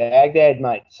bricklayer in Baghdad,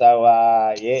 mate. So,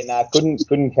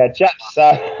 couldn't catch up.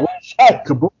 So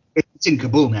Kabul. It's in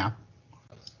Kabul now.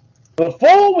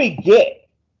 Before we get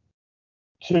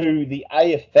to the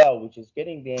AFL, which is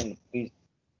getting down to business,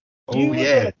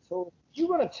 you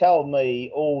want to tell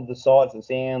me all the sights and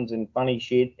sounds and funny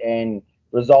shit and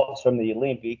results from the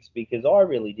Olympics, because I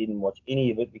really didn't watch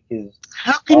any of it because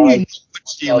how can you not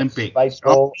watch the Olympics?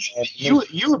 Baseball.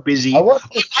 You were busy. I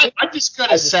just got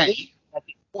to say,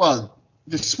 well,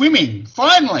 the swimming,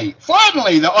 finally,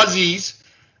 the Aussies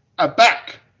are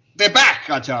back. They're back,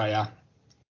 I tell you.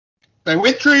 They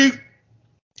went through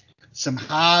some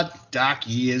hard, dark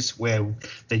years where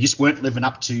they just weren't living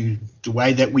up to the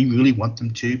way that we really want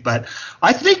them to. But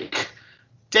I think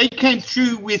they came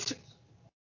through with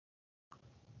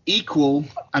equal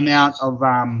amount of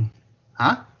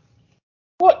huh?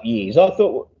 What years? I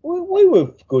thought we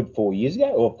were good 4 years ago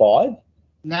or 5.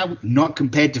 No, not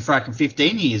compared to fucking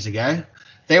 15 years ago.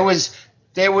 There was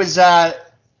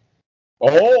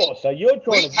Oh, so you're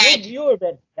trying We had- you're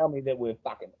about to tell me that we're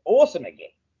fucking awesome again.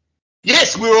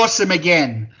 yes, we're awesome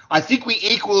again. I think we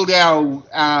equaled our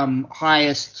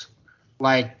highest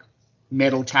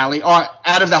medal tally. Oh,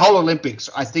 out of the whole Olympics,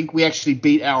 I think we actually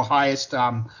beat our highest.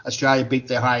 Australia beat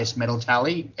their highest medal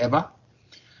tally ever,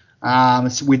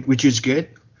 which is good.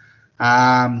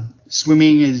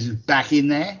 Swimming is back in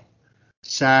there,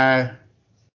 so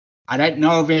I don't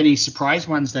know of any surprise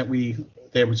ones that we.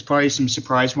 There was probably some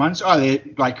surprise ones. Oh, there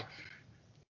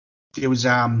was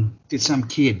there's some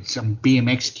kid, some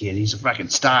BMX kid. He's a fucking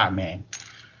star, man.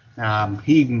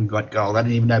 He even got gold. I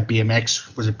didn't even know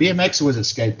BMX was it BMX or was it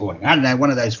skateboarding? I don't know, one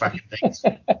of those fucking things.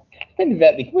 When's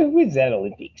that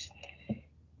Olympics?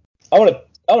 I want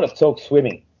to talk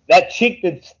swimming. That chick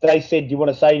that they said, "Do you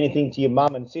want to say anything to your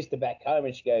mum and sister back home?"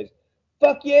 And she goes,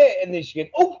 "Fuck yeah!" And then she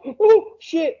goes, "Oh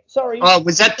shit, sorry." Oh,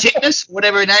 was that Chickness?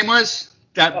 Whatever her name was?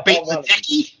 That beat the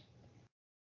Jackie?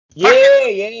 Yeah.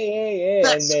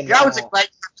 And then That was a great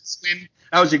swim.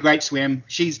 That was a great swim.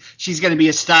 She's going to be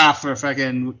a star for a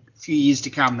fucking few years to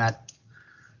come. That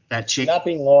chick.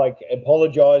 Nothing like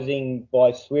apologising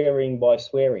by swearing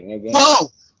again.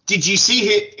 Oh, did you see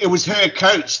it was her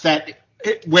coach that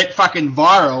it went fucking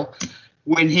viral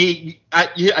when he. Are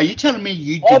you telling me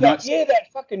you did not? Yeah,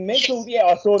 that fucking mental. Yeah,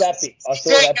 I saw that bit.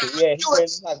 Yeah, he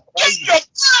went crazy.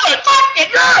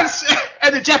 Yes!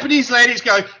 And the Japanese ladies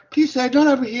go, please say, not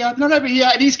over here.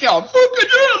 And he's going, fucking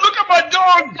yeah, look at my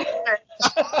dog.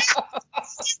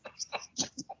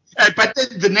 But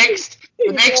then the next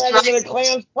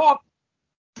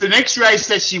race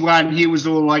that she won, he was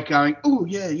all like going, oh,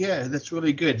 yeah, that's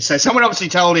really good. So someone obviously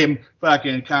told him,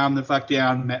 fucking calm the fuck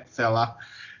down, fella.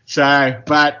 So,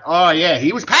 but, oh, yeah,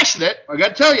 he was passionate, I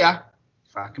got to tell you.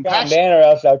 Fucking Calm passionate. down or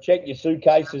else they'll check your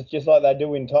suitcases just like they do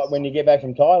when you get back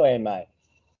from Thailand, mate.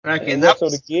 What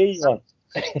sort of gear you want?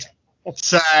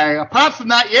 So, apart from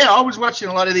that, yeah, I was watching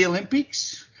a lot of the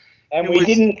Olympics. And we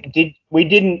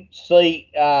didn't see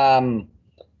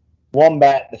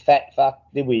Wombat the fat fuck,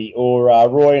 did we? Or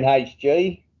Roy and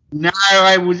HG? No,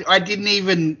 I didn't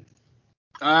even.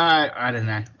 I don't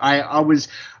know. I was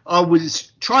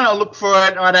trying to look for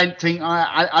it. I don't think.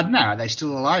 I don't know. Are they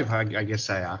still alive? I guess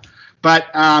they are. But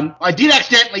I did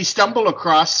accidentally stumble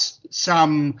across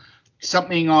something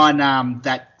on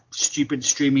that stupid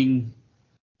streaming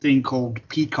thing called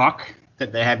Peacock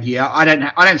that they have here. I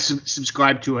don't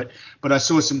subscribe to it, but I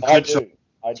saw some clips.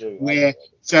 I do.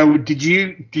 So did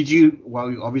you?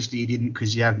 Well, obviously you didn't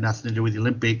because you have nothing to do with the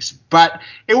Olympics. But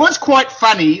it was quite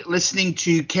funny listening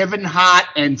to Kevin Hart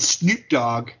and Snoop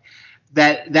Dogg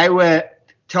that they were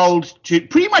told to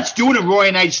pretty much doing a Roy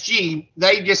and HG.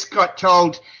 They just got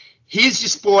told, here's your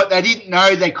sport. They didn't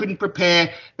know. They couldn't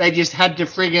prepare. They just had to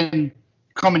friggin'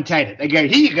 commentate it. They go,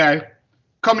 here you go.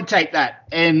 Commentate that.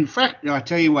 And I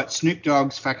tell you what, Snoop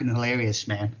Dogg's fucking hilarious,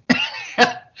 man.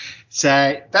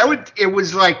 So it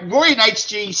was like Roy and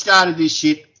HG started this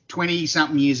shit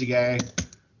 20-something years ago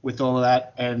with all of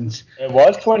that. And it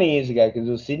was 20 years ago because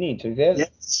it was Sydney in 2000.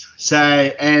 Yes. So,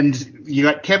 and you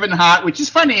got Kevin Hart, which is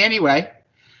funny anyway.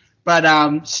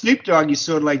 But Snoop Dogg, you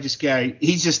sort of like just go,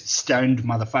 he's just stoned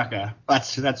motherfucker.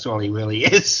 That's all he really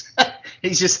is.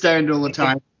 He's just stoned all the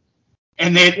time.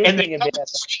 And then they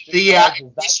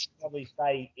probably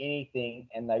say anything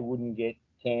and they wouldn't get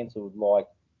cancelled. Like,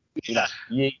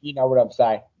 you know what I'm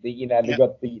saying?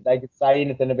 They could say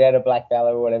anything about a black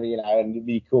fella or whatever, and it'd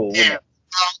be cool. Yeah.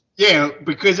 Yeah,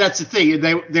 because that's the thing.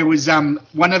 There was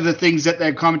one of the things that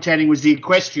they're commentating was the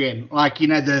equestrian, like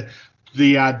the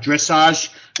dressage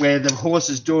where the horse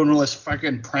is doing all this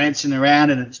fucking prancing around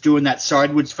and it's doing that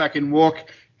sideways fucking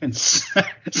walk, and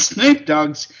Snoop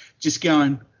Dogg's just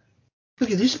going,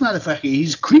 look at this motherfucker,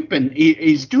 he's crimping,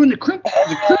 he's doing the crimp.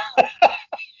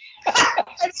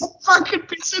 I'm fucking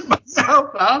pissing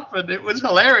myself off, and it was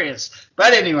hilarious.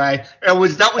 But anyway, that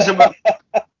was a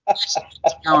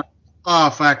oh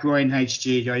fuck, Roy and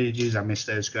HG, geez, I miss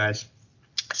those guys.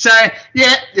 So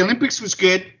yeah, the Olympics was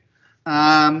good.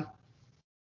 Now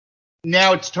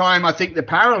it's time. I think the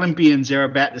Paralympians are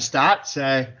about to start,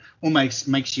 so almost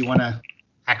makes you want to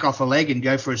hack off a leg and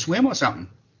go for a swim or something.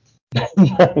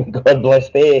 God bless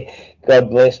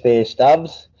their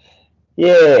stubs.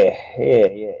 Yeah.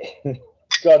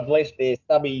 God bless their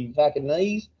stubby fucking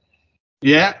knees.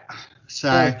 Yeah. So.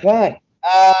 Okay.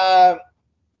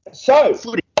 So.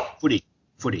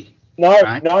 Footy. No,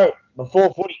 right? no.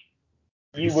 Before footy,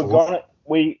 you were gone.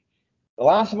 The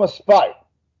last time I spoke,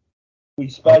 we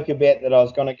spoke about that I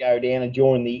was going to go down and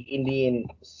join the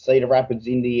Cedar Rapids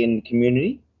Indian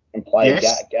community and play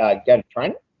go to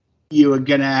training. You were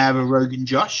going to have a Rogan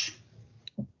Josh?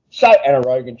 So, and a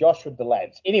Rogan Josh with the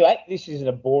lads. Anyway, this isn't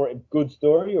a good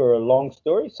story or a long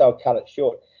story, so I'll cut it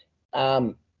short.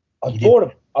 I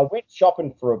went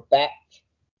shopping for a bat,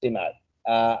 Simo.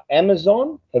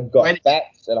 Amazon have got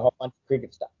bats and a whole bunch of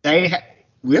cricket stuff.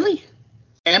 Really?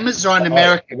 Amazon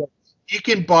America, you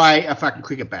can buy a fucking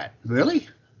cricket bat. Really?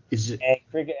 Is it? And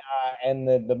cricket and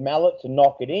the mallet to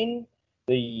knock it in,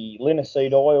 the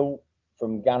linseed oil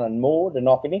from Gun and Moore to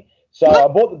knock it in. So I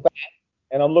bought the bat.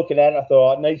 And I'm looking at it, I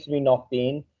thought, it needs to be knocked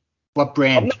in. What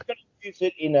brand? I'm not going to use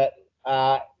it in a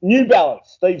New Balance,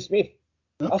 Steve Smith.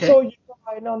 Okay. I saw you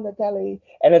buying on the telly.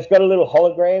 And it's got a little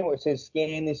hologram where it says,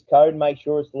 scan this code, make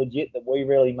sure it's legit, that we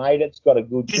really made it. It's got a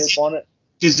good grip on it.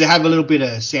 Does it have a little bit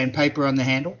of sandpaper on the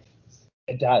handle?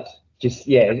 It does.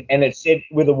 And it said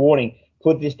with a warning,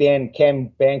 put this down Cam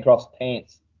Bancroft's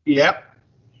pants. Yep.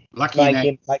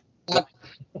 Luckily,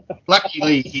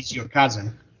 he's your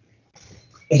cousin.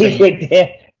 If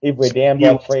we're down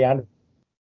by 300.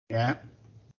 Yeah.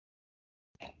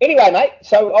 Anyway, mate,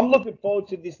 so I'm looking forward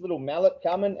to this little mallet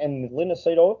coming and the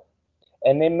linseed oil.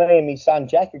 And then me and my son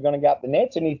Jack are going to go up the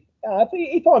nets. And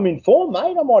if I'm informed,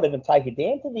 mate, I might even take it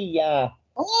down to the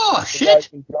shit.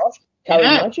 Curry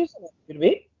Munches and a bit of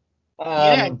it.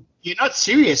 You're not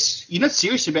serious. You're not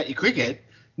serious about your cricket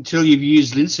until you've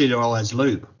used linseed oil as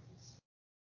lube.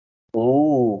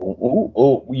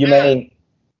 Ooh. You mean...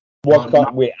 What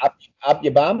kind? Where up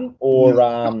your bum or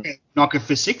knock it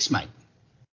for 6, mate,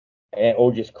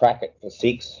 or just crack it for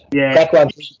 6? Yeah, crack one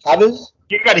through the covers.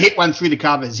 You got to hit one through the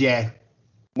covers, yeah.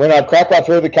 When I crack one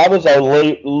through the covers, I'll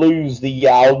lose the.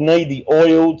 I'll need the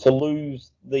oil to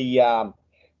lose the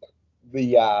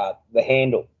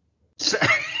handle.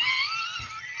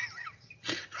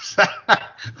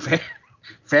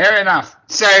 Fair enough.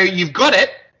 So you've got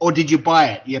it, or did you buy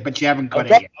it? Yeah, but you haven't got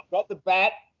it yet. I've got the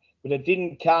bat. But it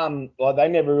didn't come, they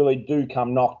never really do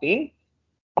come knocked in.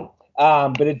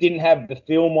 But it didn't have the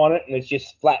film on it, and it's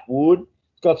just flat wood.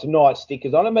 It's got some nice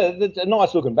stickers on it, but it's a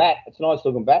nice looking bat.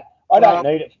 I don't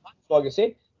need it, like I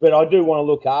said, but I do want to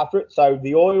look after it. So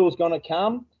the oil's going to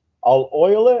come. I'll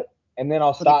oil it, and then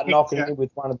I'll start knocking it with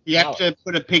one of the You have to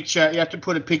put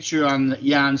a picture on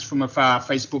Yarns from Afar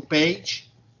Facebook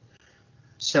page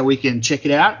so we can check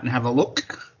it out and have a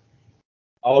look.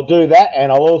 I'll do that,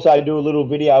 and I'll also do a little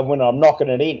video of when I'm knocking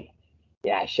it in.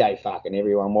 Yeah, show fucking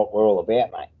everyone what we're all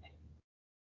about, mate.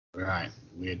 Right.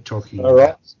 We're talking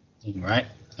about something, right?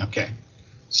 Okay.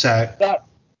 So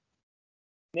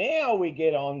now we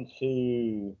get on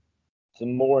to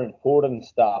some more important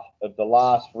stuff of the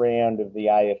last round of the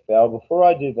AFL. Before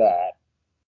I do that,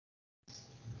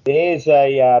 there's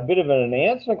a bit of an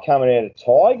announcement coming out of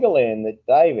Tigerland that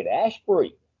David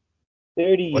Ashbury,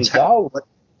 30 years old...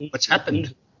 What's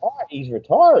happened? He's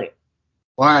retiring.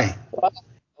 Why?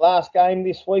 Last game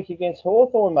this week against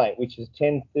Hawthorn, mate, which is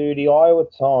 10:30 Iowa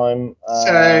time,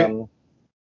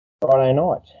 Friday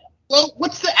night. Well,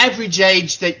 what's the average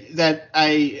age that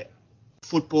a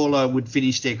footballer would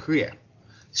finish their career?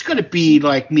 It's got to be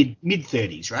like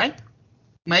mid-30s, right?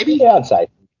 Maybe? Yeah, I'd say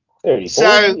 34.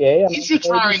 So yeah, he's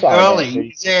retiring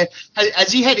early.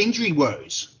 Has he had injury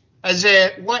woes?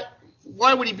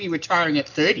 Why would he be retiring at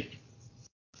 30?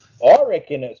 I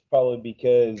reckon it's probably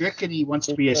because... Do you reckon he wants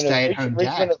to be a stay-at-home dad?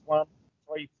 Richmond has won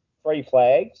three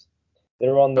flags.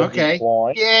 They're on the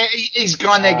decline. Yeah, he's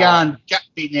gone there going,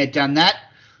 been there, done that.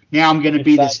 Now I'm going to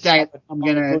be the state. I'm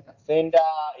going to... Defender,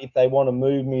 if they want to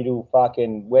move me to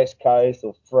fucking West Coast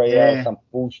or Freo or some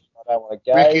bullshit I don't want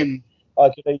to go, I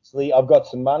could easily... I've got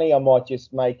some money. I might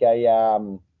just make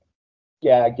a...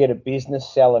 get a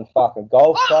business selling fucking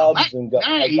golf clubs and go.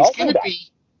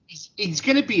 He's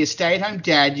going to be a stay-at-home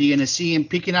dad. You're going to see him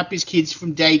picking up his kids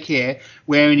from daycare,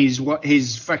 wearing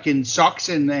his fucking socks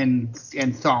and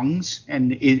thongs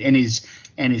and his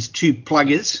two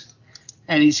pluggers,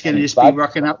 and he's going to just be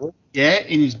rocking up,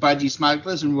 in his budgie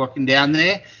smugglers and rocking down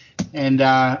there, and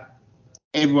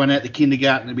everyone at the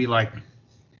kindergarten will be like,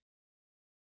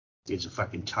 "There's a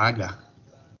fucking tiger."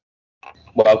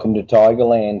 Welcome to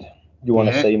Tigerland. You want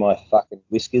to see my fucking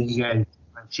whiskers? You go,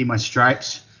 see my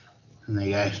stripes? And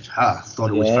they go, I thought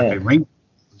it was fucking wrinkles.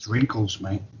 It's wrinkles,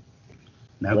 mate.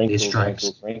 No, they're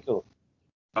stripes. Wrinkles.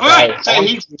 All right, so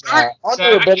he's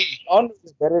on to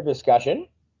a better discussion.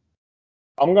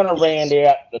 I'm going to round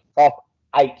out the top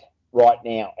 8 right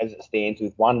now as it stands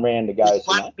with one round to go.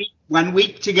 One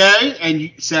week to go,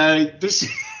 and so this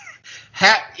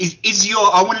is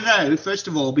your... I want to know, first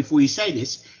of all, before you say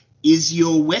this, is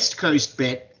your West Coast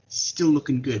bet still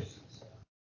looking good?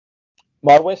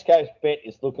 My West Coast bet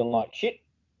is looking like shit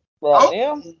right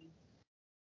now.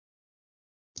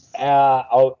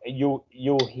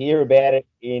 You'll hear about it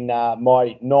in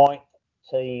my ninth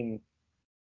team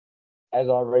as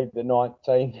I read the ninth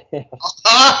team. Yeah,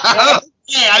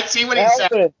 I see what he's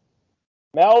saying.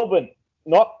 Melbourne,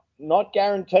 not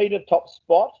guaranteed a top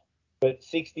spot, but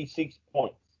 66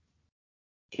 points.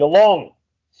 Geelong,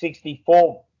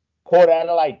 64. Port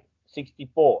Adelaide,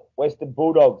 64. Western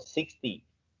Bulldogs, 60.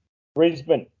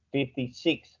 Brisbane,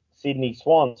 56. Sydney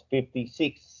Swans,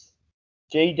 56.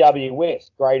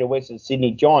 GWS, Greater Western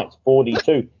Sydney Giants,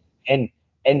 42. And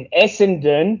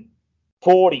Essendon,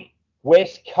 40.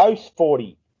 West Coast,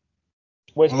 40.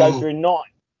 West Coast are in 9th.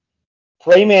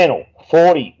 Fremantle,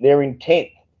 40. They're in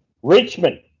 10th.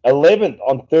 Richmond, 11th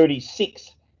on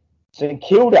 36. St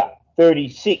Kilda,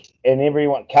 36. And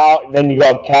everyone, then you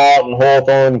got Carlton,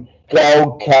 Hawthorn,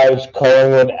 Gold Coast,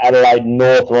 Collingwood, Adelaide,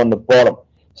 North are on the bottom.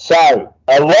 So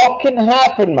a lot can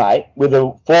happen, mate, with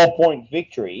a 4-point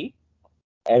victory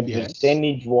and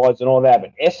percentage-wise and all that.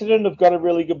 But Essendon have got a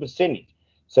really good percentage.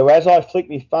 So as I flick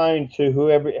my phone to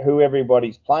who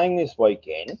everybody's playing this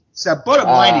weekend. So bottom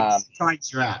line is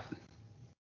Giants are out.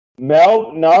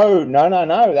 No.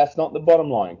 That's not the bottom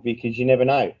line because you never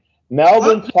know.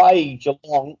 Melbourne play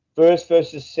Geelong first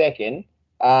versus second.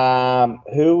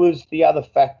 Who was the other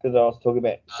factor that I was talking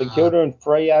about? St Kilda and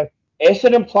Freo.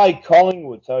 Essendon play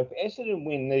Collingwood. So if Essendon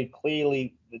win, they're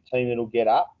clearly the team that'll get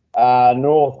up.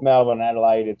 North, Melbourne,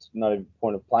 Adelaide, it's no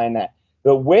point of playing that.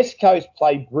 But West Coast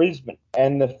play Brisbane.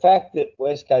 And the fact that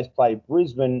West Coast play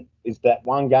Brisbane is that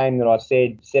one game that I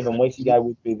said 7 weeks ago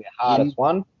would be the hardest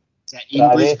one. Is that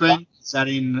in Brisbane? Is that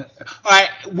in... All right,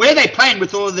 where are they playing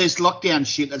with all of this lockdown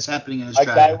shit that's happening in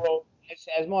Australia? Okay, well,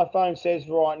 as my phone says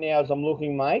right now as I'm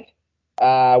looking, mate,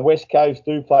 West Coast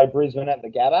do play Brisbane at the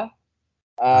Gabba.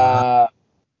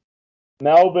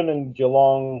 Melbourne and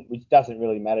Geelong, which doesn't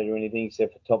really matter to anything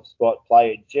except for top spot,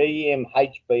 play at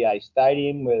GMHBA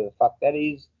Stadium, where the fuck that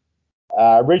is.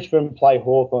 Richmond play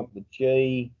Hawthorn at the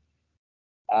G.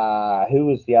 Who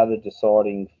was the other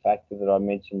deciding factor that I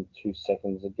mentioned 2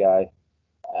 seconds ago?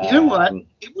 You know what?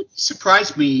 It would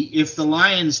surprise me if the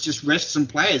Lions just rest some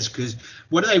players because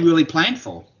what are they really playing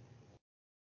for?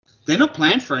 They're not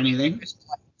playing for anything.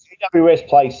 GWS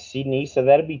plays Sydney, so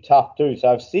that'd be tough too.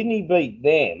 So if Sydney beat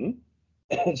them,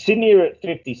 Sydney are at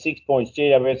 56 points,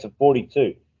 GWS are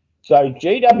 42. So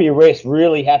GWS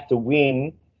really have to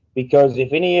win because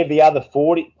if any of the other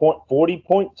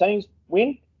 40-point teams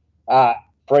win,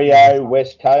 Freo,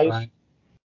 West Coast, right,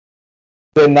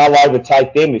 then they'll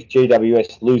overtake them if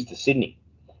GWS lose to Sydney.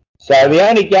 So the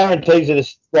only guarantees that are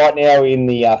right now in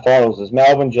the finals is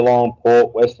Melbourne, Geelong,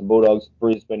 Port, Western Bulldogs,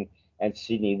 Brisbane, and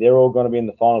Sydney. They're all going to be in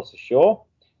the finals for sure.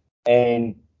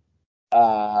 And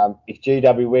if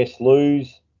GWS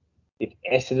lose, if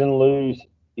Essendon lose,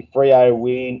 if Freo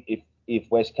win, if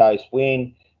West Coast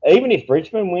win, even if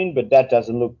Richmond win, but that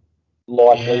doesn't look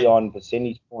likely on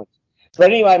percentage points. But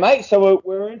anyway, mate, so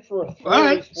we're in for a three. All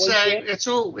right,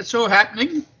 so it's all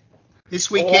happening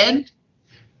this weekend,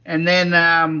 and then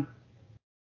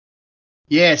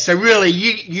so really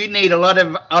you need a lot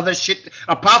of other shit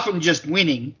apart from just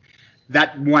winning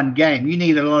that one game. You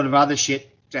need a lot of other shit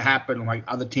to happen, like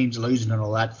other teams losing and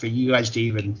all that, for you guys to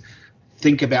even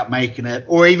think about making it,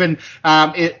 or even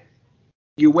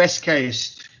your West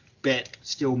Coast bet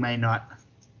still may not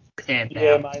pan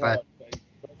out. Mate, but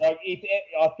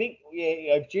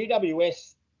if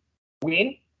GWS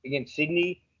win against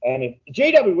Sydney, and if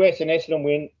GWS and Essendon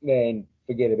win, then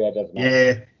forget about it. Doesn't matter.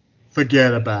 Yeah,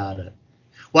 forget about it.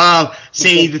 Well,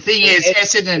 see, the thing is,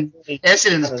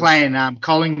 Essendon's playing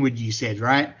Collingwood. You said,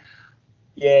 right?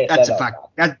 Yeah,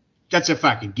 that's a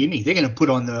fucking gimme. They're gonna put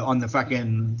on the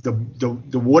fucking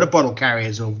the water bottle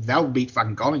carriers, or they'll beat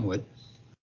fucking Collingwood.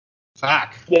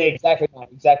 Fuck. Yeah, exactly,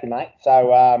 mate.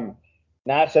 So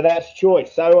so that's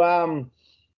choice. So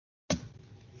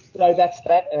that's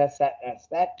that.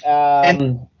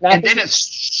 And then it's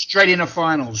straight into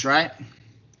finals, right?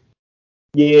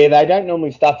 Yeah, they don't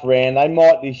normally stuff around. They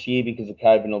might this year because of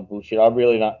COVID or bullshit. I'm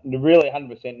really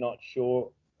 100% not sure.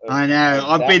 I know.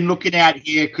 I've been looking out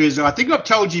here because I think I've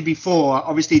told you before.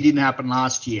 Obviously, it didn't happen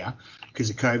last year because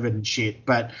of COVID and shit.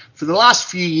 But for the last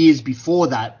few years before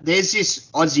that, there's this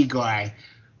Aussie guy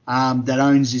that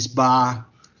owns this bar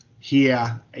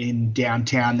here in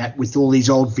downtown that with all these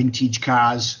old vintage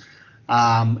cars.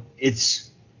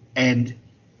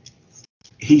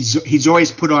 He's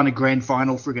always put on a grand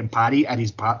final friggin' party at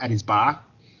his bar,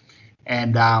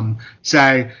 and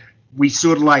so we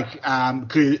sort of like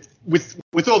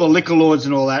with all the liquor laws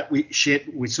and all that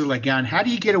shit, we're sort of like going, how do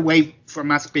you get away from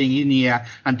us being in here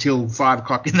until 5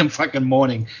 o'clock in the fucking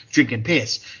morning drinking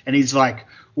piss? And he's like,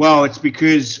 well, it's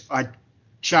because I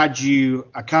charge you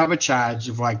a cover charge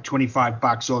of like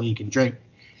 $25 all you can drink,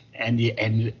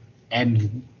 and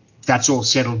that's all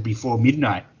settled before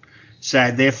midnight.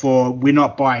 So therefore, we're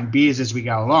not buying beers as we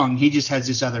go along. He just has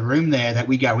this other room there that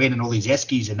we go in, and all these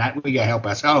eskies and that we go help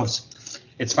ourselves.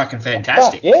 It's fucking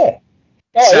fantastic. Fuck, yeah.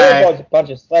 Oh, So, everybody's a bunch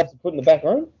of slabs to put in the back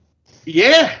room.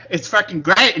 Yeah, it's fucking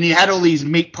great. And he had all these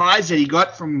meat pies that he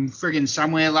got from friggin'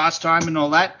 somewhere last time and all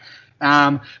that.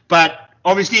 But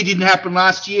obviously it didn't happen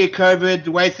last year, COVID,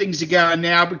 the way things are going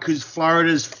now, because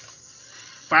Florida's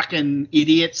fucking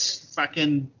idiots,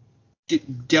 fucking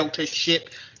Delta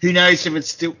shit. Who knows if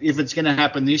it's going to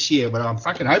happen this year, but I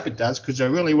fucking hope it does, because I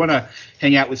really want to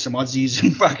hang out with some Aussies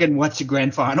and fucking watch the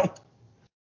grand final.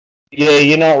 Yeah,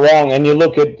 you're not wrong. And you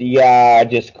look at the,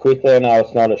 just quickly, I know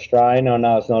it's not Australian, I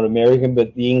know it's not American,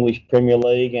 but the English Premier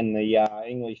League and the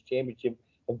English Championship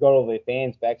have got all their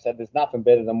fans back. So there's nothing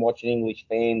better than watching English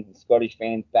fans and Scottish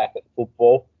fans back at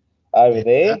football over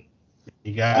there. There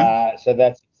you go. So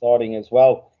that's exciting as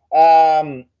well.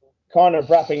 Kind of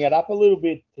wrapping it up a little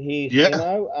bit here,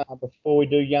 Yeah. before we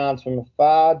do yarns from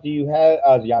afar. Do you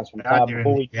have yarns from afar?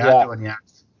 Before we doing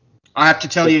yarns. I have to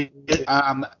tell you,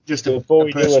 just before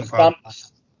we do a stump,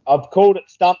 I've called it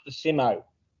Stump the Simo.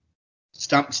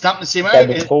 Stump the Simo. So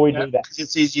before we do that,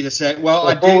 it's easier to say.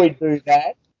 Well, before we do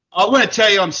that, I want to tell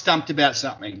you, I'm stumped about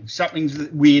something.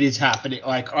 Something weird is happening.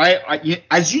 Like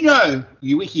as you know,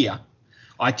 you were here.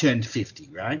 I turned 50,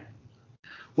 right?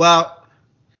 Well,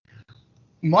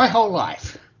 my whole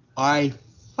life, I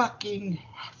fucking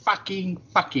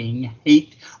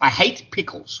hate. I hate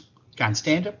pickles. Can't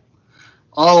stand them.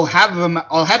 I'll have them.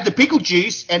 I'll have the pickle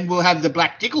juice, and we'll have the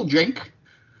black tickle drink.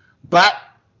 But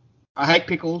I hate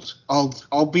pickles.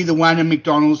 I'll be the one in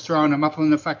McDonald's throwing them up on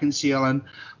the fucking ceiling.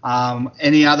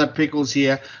 Any other pickles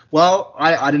here? Well,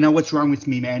 I don't know what's wrong with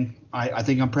me, man. I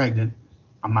think I'm pregnant.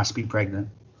 I must be pregnant,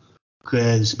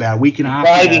 because about a week and a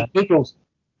half ago, pickles.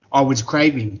 I was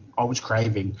craving.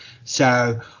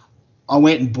 So I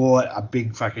went and bought a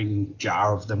big fucking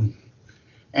jar of them,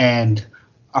 and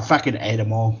I fucking ate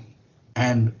them all.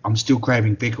 And I'm still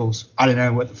craving pickles. I don't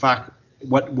know what the fuck,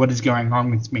 what is going on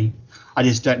with me. I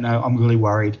just don't know. I'm really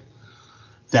worried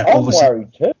that I'm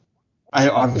worried too.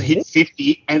 I've hit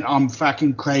 50 and I'm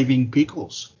fucking craving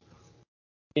pickles.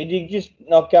 Did you just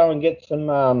not go and get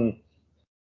some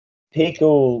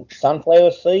pickle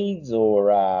sunflower seeds or?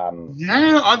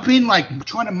 No, I've been like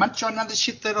trying to munch on other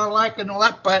shit that I like and all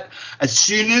that, but as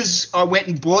soon as I went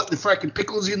and bought the fucking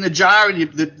pickles in the jar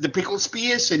and the pickle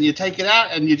spears, and you take it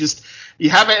out and you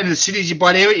have it, and as soon as you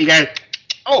bite into it, you go,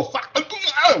 oh fuck,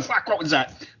 what was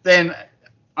that? Then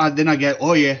I go,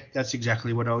 oh yeah, that's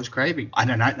exactly what I was craving. I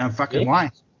don't know fucking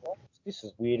why. This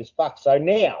is weird as fuck. So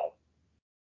now,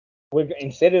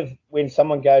 instead of when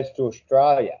someone goes to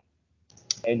Australia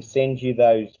and sends you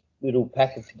those little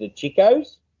packets of the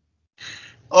Chicos.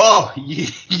 Oh,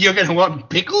 you're going to want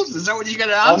pickles? Is that what you're going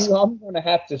to ask? I'm going to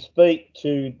have to speak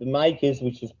to the makers,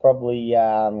 which is probably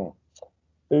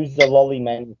who's the lolly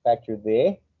manufacturer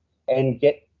there, and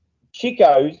get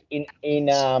Chicos in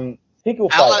pickle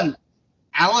flavour.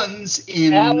 Alan's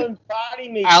party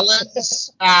mix.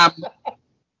 Alan's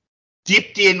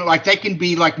dipped in, like they can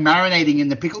be like marinating in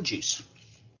the pickle juice.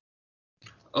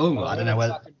 Oh, I don't know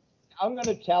what. I'm going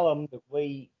to tell them that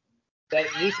this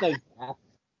needs to happen.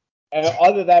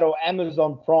 Either that or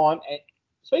Amazon Prime. And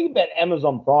speaking about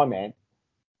Amazon Prime, man,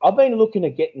 I've been looking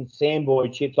at getting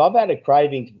Samboy chips. I've had a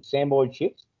craving for Samboy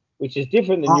chips, which is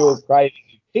different than your craving.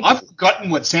 I've forgotten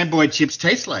what Samboy chips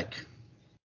taste like.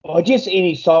 Oh, just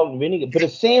any salt and vinegar. But a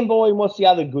Samboy, and what's the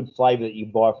other good flavour that you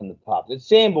buy from the pub?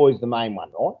 Samboy's the main one,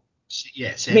 right?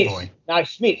 Yeah, Samboy. No,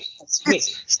 Smith's.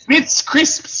 Smith's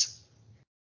Crisps.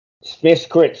 Smith's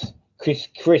Crisps.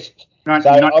 Crisps. I'm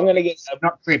going to get a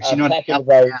packet of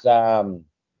those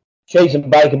cheese and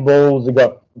bacon balls. They've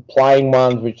got plain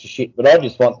ones, which are shit. But I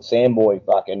just want the Samboy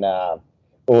fucking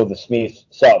or the Smith's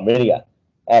salt and vinegar.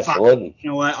 Absolutely. You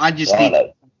know what? I just need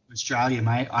Australia,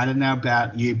 mate. I don't know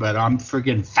about you, but I'm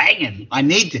friggin' fanging. I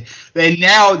need to.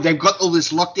 They've got all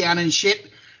this lockdown and shit.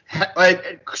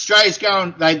 Australia's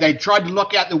going. They tried to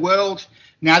lock out the world.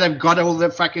 Now they've got all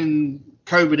the fucking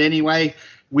COVID anyway,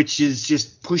 which is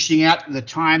just pushing out the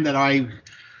time that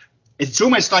it's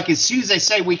almost like as soon as they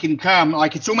say we can come,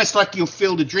 like it's almost like your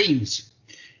Field of Dreams.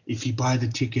 If you buy the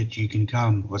ticket, you can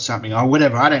come or something or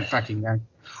whatever. I don't fucking know.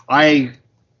 I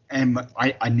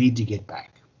need to get back.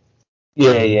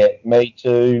 Yeah, me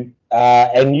too.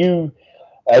 And you,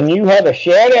 And you have a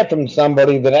shout out from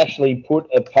somebody that actually put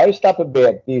a post up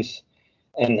about this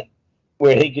and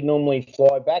where he can normally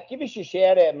fly back. Give us your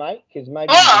shout out, mate, because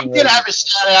maybe. I'm going to have a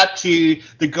shout out to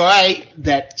the guy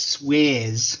that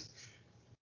swears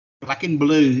black and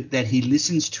blue that he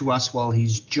listens to us while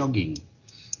he's jogging.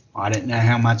 I don't know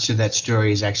how much of that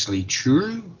story is actually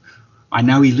true. I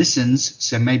know he listens,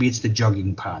 so maybe it's the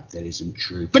jogging part that isn't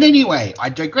true. But anyway, I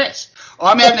digress.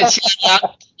 I'm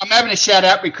having a shout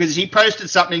out because he posted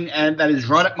something and that is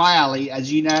right up my alley,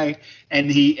 as you know,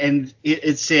 and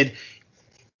it said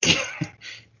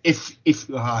if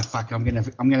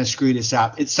I'm gonna screw this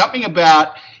up. It's something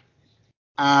about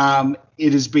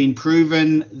it has been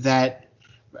proven that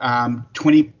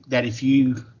that if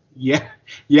you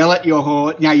yell at your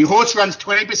horse, now your horse runs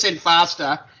 20%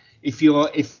 faster if you're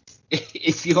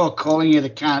calling it a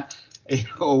cunt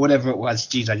or whatever it was.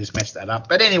 Jeez, I just messed that up.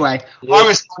 But anyway, yeah. I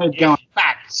was going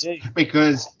facts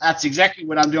because that's exactly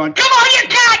what I'm doing. Come on, you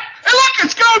cunt! And look,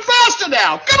 it's going faster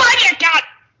now. Come on, you cunt!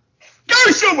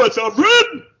 Go somewhere, son, Red!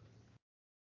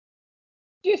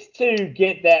 Just to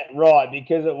get that right,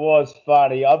 because it was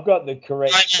funny, I've got the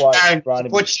correct quote in front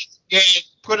of me. Yeah,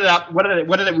 put it up. What did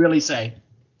it really say?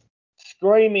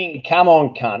 Screaming, come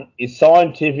on, cunt, is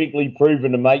scientifically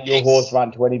proven to make your horse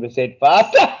run 20%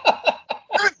 faster.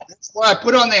 That's why I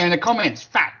put on there in the comments,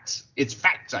 facts. It's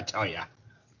facts, I tell you.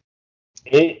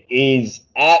 It is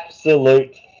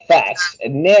absolute facts.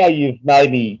 And now you've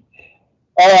made me...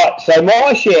 All right, so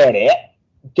my shout-out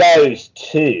goes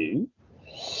to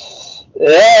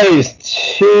this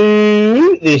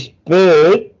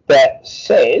bird that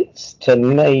says to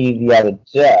me the other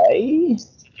day...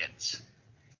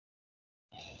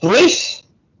 Fliss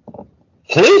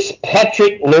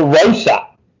Patrick LaRosa.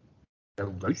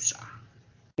 LaRosa.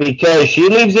 Because she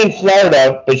lives in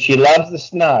Florida, but she loves the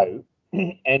snow,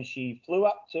 and she flew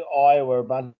up to Iowa a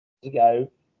bunch ago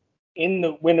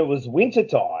when it was winter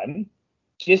time,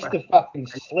 just to fucking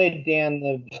sled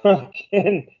down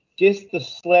just to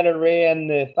sled around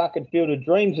the fucking Field of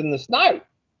Dreams in the snow.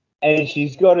 And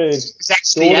she's got her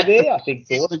daughter there, I think.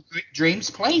 Field of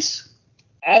Dreams place?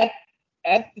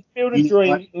 At the Field of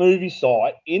Dreams movie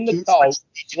site in the cold,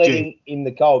 sledding in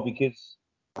the cold because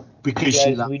we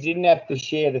didn't have to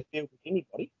share the field with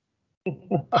anybody.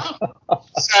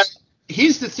 So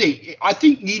here's the thing. I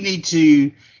think you need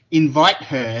to invite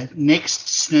her next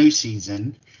snow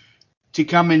season to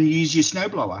come and use your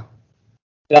snowblower.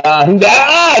 Done.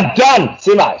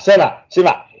 Simmer.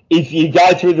 If you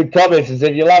go through the comments and say,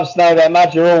 if you love snow that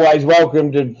much, you're always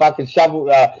welcome to fucking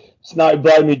shovel... snow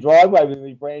blow me driveway with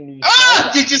me brand new snow.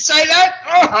 Did you say that?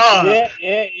 Oh,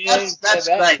 yeah. That's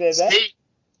great.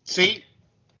 See,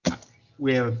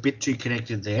 we're a bit too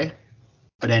connected there.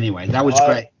 But anyway, that was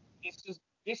great. This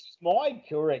is my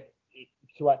correct.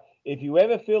 If you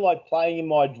ever feel like playing in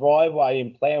my driveway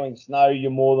and plowing snow, you're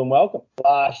more than welcome.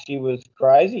 Last year was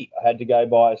crazy. I had to go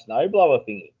buy a snowblower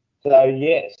thingy. So,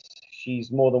 yes.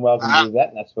 She's more than welcome to do that,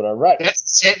 and that's what I wrote. That's a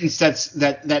sentence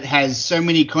that has so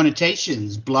many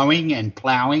connotations, blowing and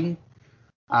ploughing.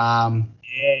 So I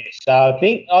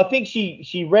think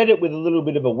she read it with a little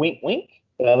bit of a wink.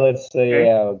 So let's see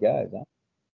how it goes. Huh?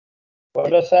 What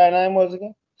did I say her name was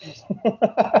again?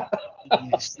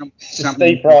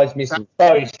 Steve Fry's missus.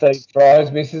 Sorry, Steve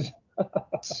Fry's missus.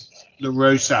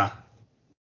 LaRosa.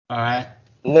 All right.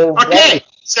 Okay.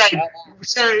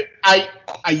 So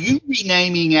are you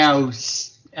renaming our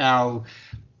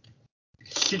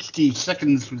 60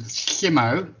 seconds with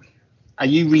Simo? Are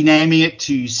you renaming it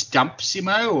to Stump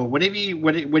Simo or what are you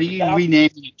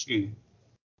renaming it to?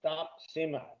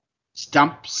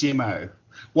 Stump Simo.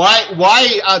 Why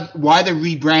the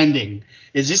rebranding?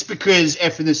 Is this because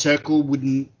F in the Circle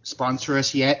wouldn't sponsor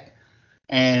us yet,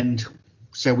 and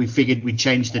so we figured we'd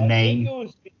change the name?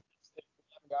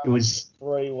 It was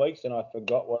 3 weeks, and I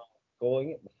forgot what I was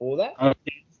calling it before that.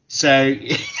 Okay.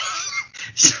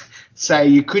 So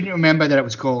you couldn't remember that it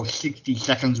was called 60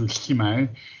 Seconds with Simo,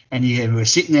 and you were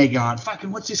sitting there going,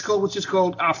 fucking, what's this called?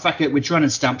 Oh, fuck it, we're trying to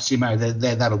stump Simo.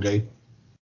 That'll do.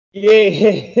 Yeah.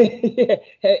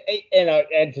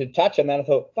 And to touch on that, I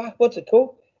thought, fuck, what's it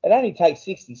called? It only takes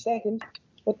 60 seconds.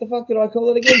 What the fuck did I call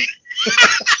it again?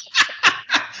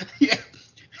 Yeah.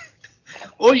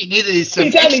 All you needed is some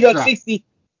He's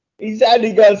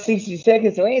only got 60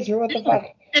 seconds to answer. What the fuck?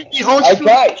 Okay. All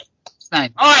right.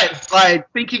 I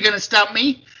think you're going to stump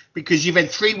me because you've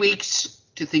had 3 weeks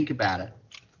to think about it.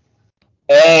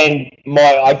 And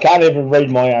I can't even read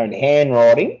my own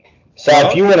handwriting. So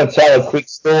if you want to tell a quick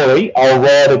story, I'll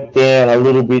write it down a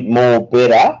little bit more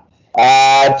better.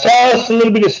 Tell us a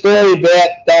little bit of story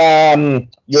about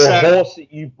your horse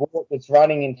that you bought that's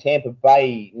running in Tampa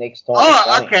Bay next time.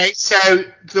 Oh, okay. So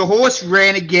the horse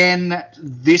ran again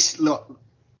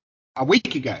a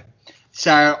week ago.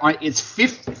 So it's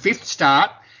fifth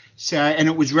start. So, and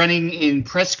it was running in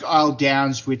Presque Isle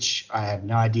Downs, which I have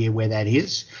no idea where that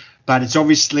is, but it's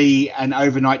obviously an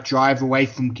overnight drive away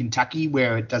from Kentucky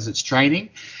where it does its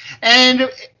training, and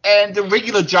the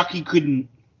regular jockey couldn't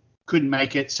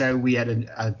make it, so we had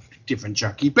a different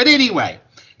jockey. But anyway,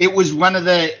 it was one of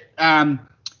the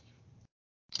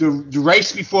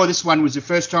race before this one was the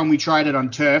first time we tried it on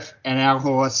turf, and our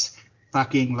horse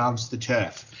fucking loves the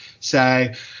turf. So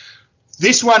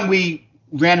this one we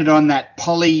ran it on that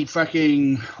poly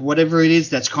fucking whatever it is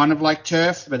that's kind of like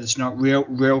turf, but it's not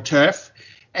real turf.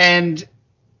 And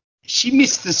she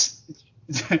missed this.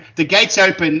 The gates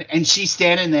open, and she's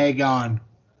standing there going,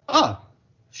 "Oh,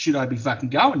 should I be fucking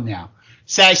going now?"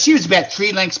 So she was about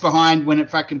 3 lengths behind when it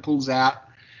fucking pulls out,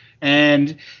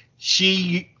 and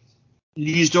she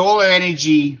used all her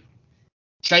energy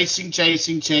chasing,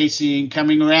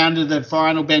 coming around to the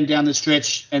final bend down the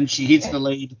stretch, and she hits the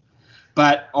lead.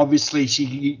 But obviously she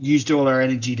used all her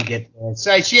energy to get there.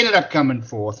 So she ended up coming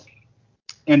fourth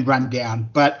and run down.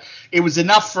 But it was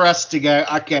enough for us to go,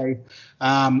 okay,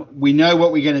 we know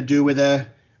what we're going to do with her.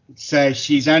 So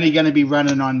she's only going to be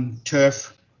running on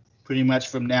turf pretty much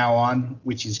from now on,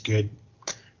 which is good.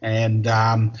 And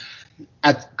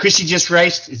Chrissy just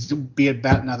raced. It'll be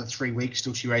about another 3 weeks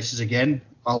till she races again.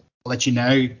 I'll let you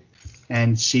know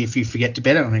and see if you forget to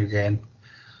bet on her again.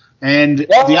 And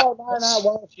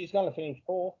well, she's going to finish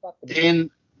fourth.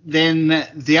 And then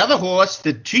the other horse,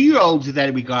 the 2-year-old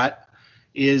that we got,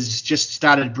 is just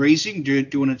started breezing,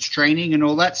 doing its training and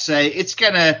all that. So it's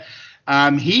gonna,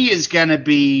 he is gonna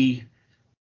be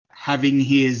having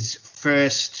his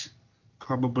first,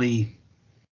 probably.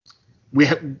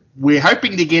 We're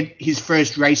hoping to get his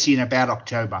first race in about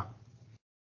October.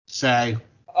 So.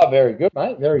 Oh, very good,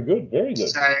 mate. Very good.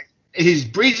 So he's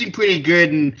breezing pretty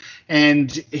good,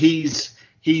 and he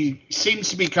seems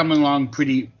to be coming along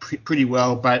pretty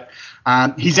well, but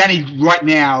he's only right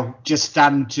now just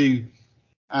starting to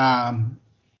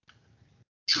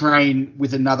train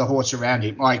with another horse around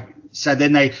him. They'll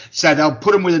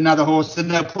put him with another horse, then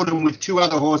they'll put him with 2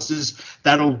 other horses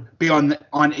that'll be on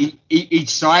each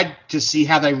side to see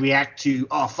how they react to,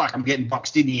 oh fuck, I'm getting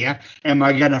boxed in here. Am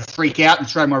I going to freak out and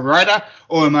throw my rider,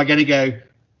 or am I going to go,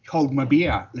 hold my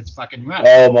beer, let's fucking run?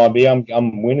 Oh my beer,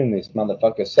 I'm winning this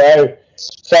motherfucker. So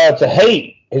it's a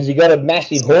heat. Has he got a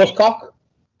massive horse cock?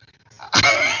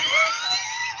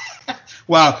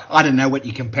 Well, I don't know what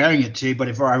you're comparing it to, but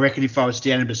I reckon if I was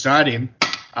standing beside him,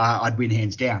 I'd win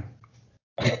hands down.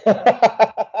 There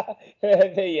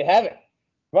you have it.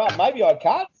 Well, maybe I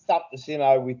can't stop the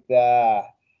Simo with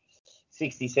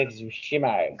 60 seconds with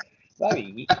Shimo.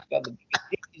 Maybe he's got the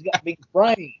biggest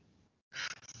brain.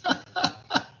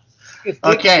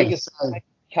 Biggest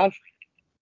country.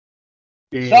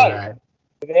 Yeah, so, right.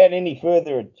 Without any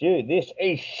further ado, this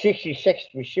is 66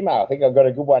 with Shimo. I think I've got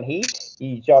a good one here.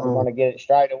 He's either going to get it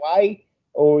straight away,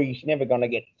 or he's never going to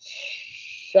get it.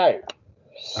 So,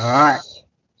 all right,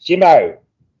 Shimo,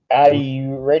 are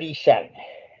you ready, son?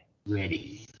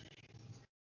 Ready.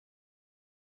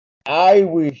 I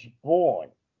was born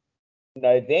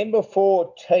November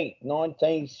 14th,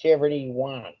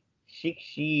 1971.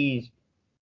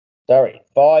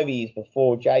 5 years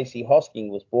before JC Hosking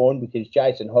was born, because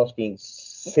Jason Hosking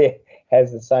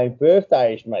has the same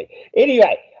birthday as me.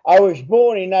 Anyway, I was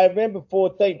born in November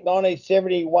 14th,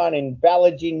 1971 in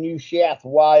Ballagin, New South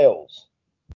Wales.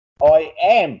 I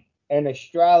am an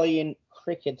Australian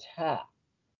cricketer.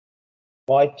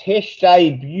 My test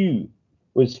debut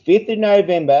was 5th of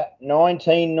November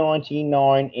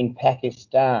 1999 in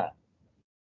Pakistan.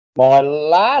 My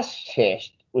last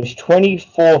test was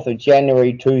 24th of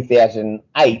January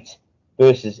 2008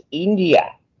 versus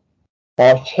India.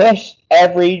 My test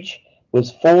average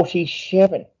was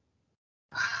 47.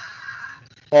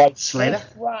 My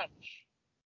test run,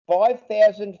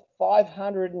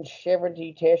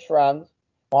 5,570 test runs.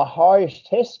 My highest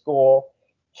test score,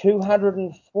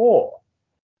 204.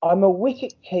 I'm a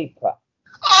wicket keeper.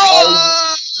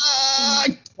 Oh!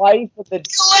 I play for the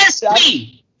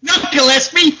Gillespie! Not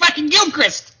Gillespie, fucking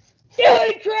Gilchrist!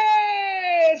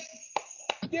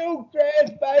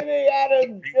 Gilchrist, baby,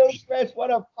 Adam Gilchrist, what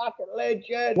a fucking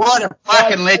legend. What a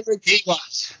fucking legend he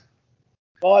was.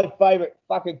 My favourite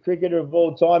fucking cricketer of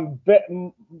all time.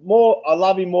 I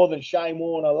love him more than Shane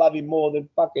Warne. I love him more than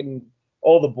fucking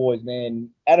all the boys, man.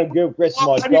 Adam Gilchrist is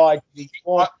my guy. He's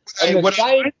on the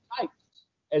same date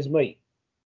as me.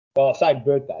 Well, same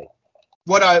birthday.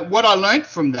 what I learned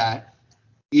from that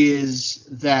is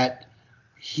that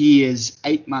he is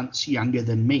 8 months younger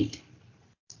than me.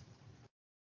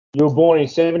 You were born in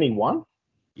 71?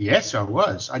 Yes, I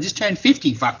was. I just turned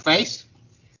 50, fuckface.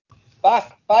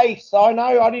 Fuck face. I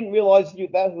know. I didn't realise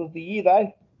that was the year,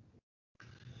 though.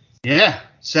 Yeah.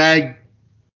 So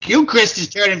Gilchrist is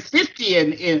turning 50,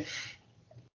 and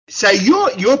so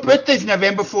your birthday's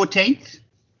November 14th.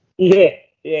 Yeah.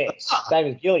 Same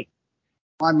as Gilly.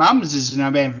 My mum's is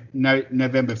November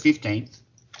 15th.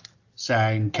 So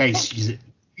in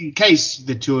case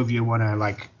the two of you want to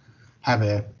like have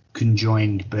a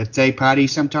conjoined birthday party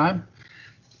sometime,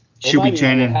 she'll be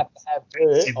turning. We'll have to have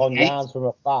her on Yarns from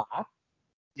Afar.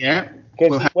 Yeah.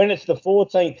 Because when it's the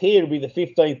 14th here, it'll be the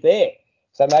 15th there.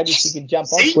 So maybe she can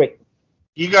jump on quick.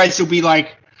 You guys will be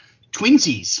like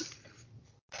twinsies.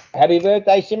 Happy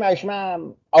birthday, Simo's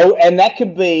mum. Oh, and that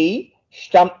could be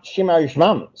Stump Simo's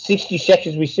mum. 60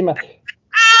 seconds with Simo.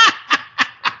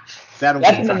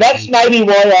 That's maybe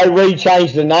why I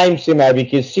rechanged the name Simo,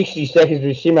 because 60 seconds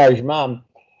with Simo's mum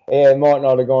might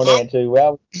not have gone down too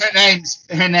well.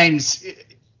 Her name's.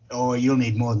 Oh, you'll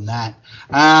need more than that.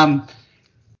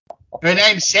 Her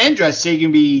name's Sandra, so you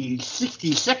can be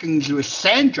 60 seconds with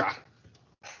Sandra.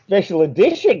 Special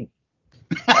edition.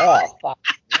 Oh, fuck.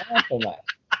 Mate.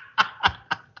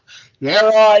 Yeah.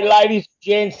 All right, ladies and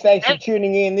gents, thanks for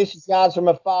tuning in. This is Yarns from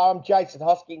Afar. I'm Jason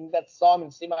Hosking. That's Simon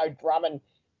Simo Drummond.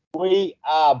 We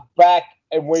are back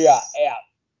and we are out.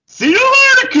 See you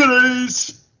later,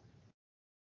 kiddies.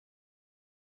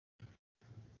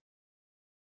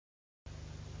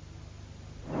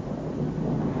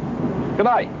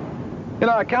 G'day. You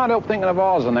know, I can't help thinking of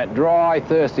Oz and that dry,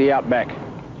 thirsty outback.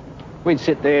 We'd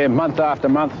sit there month after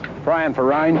month, praying for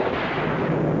rain.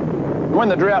 And when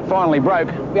the drought finally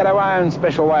broke, we had our own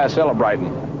special way of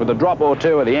celebrating, with a drop or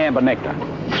two of the amber nectar.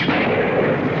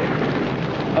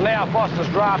 And now Foster's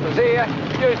draft is here,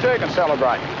 you too can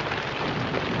celebrate.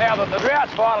 Now that the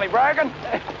drought's finally broken,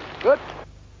 good.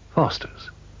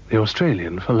 Foster's, the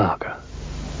Australian for lager.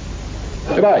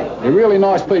 G'day, they're really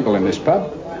nice people in this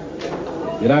pub.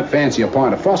 You don't fancy a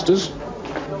pint of Foster's,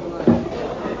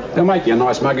 they'll make you a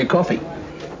nice mug of coffee.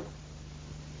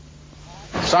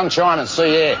 Sunshine and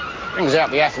sea air brings out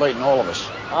the athlete in all of us.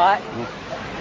 All right.